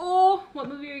 Oh, what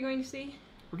movie are you going to see?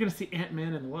 We're going to see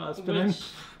Ant-Man and the Wasp, but Which-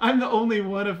 I'm the only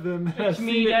one of them that has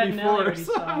me, seen Dad, it and Nelly before, already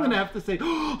so saw. I'm going to have to say,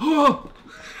 oh,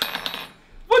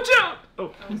 watch out!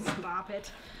 Oh, Oh, stop it.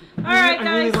 All right,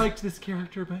 I really guys. liked this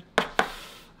character, but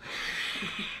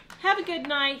Have a good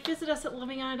night. Visit us at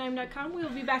livingonadime.com. We will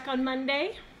be back on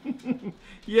Monday.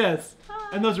 yes. Bye.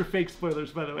 And those are fake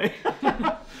spoilers, by the way.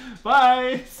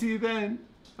 Bye. See you then.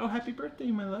 Oh, happy birthday,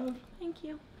 my love. Thank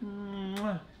you.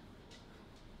 Mwah.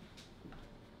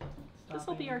 This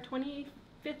will be our 25th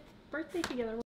birthday together.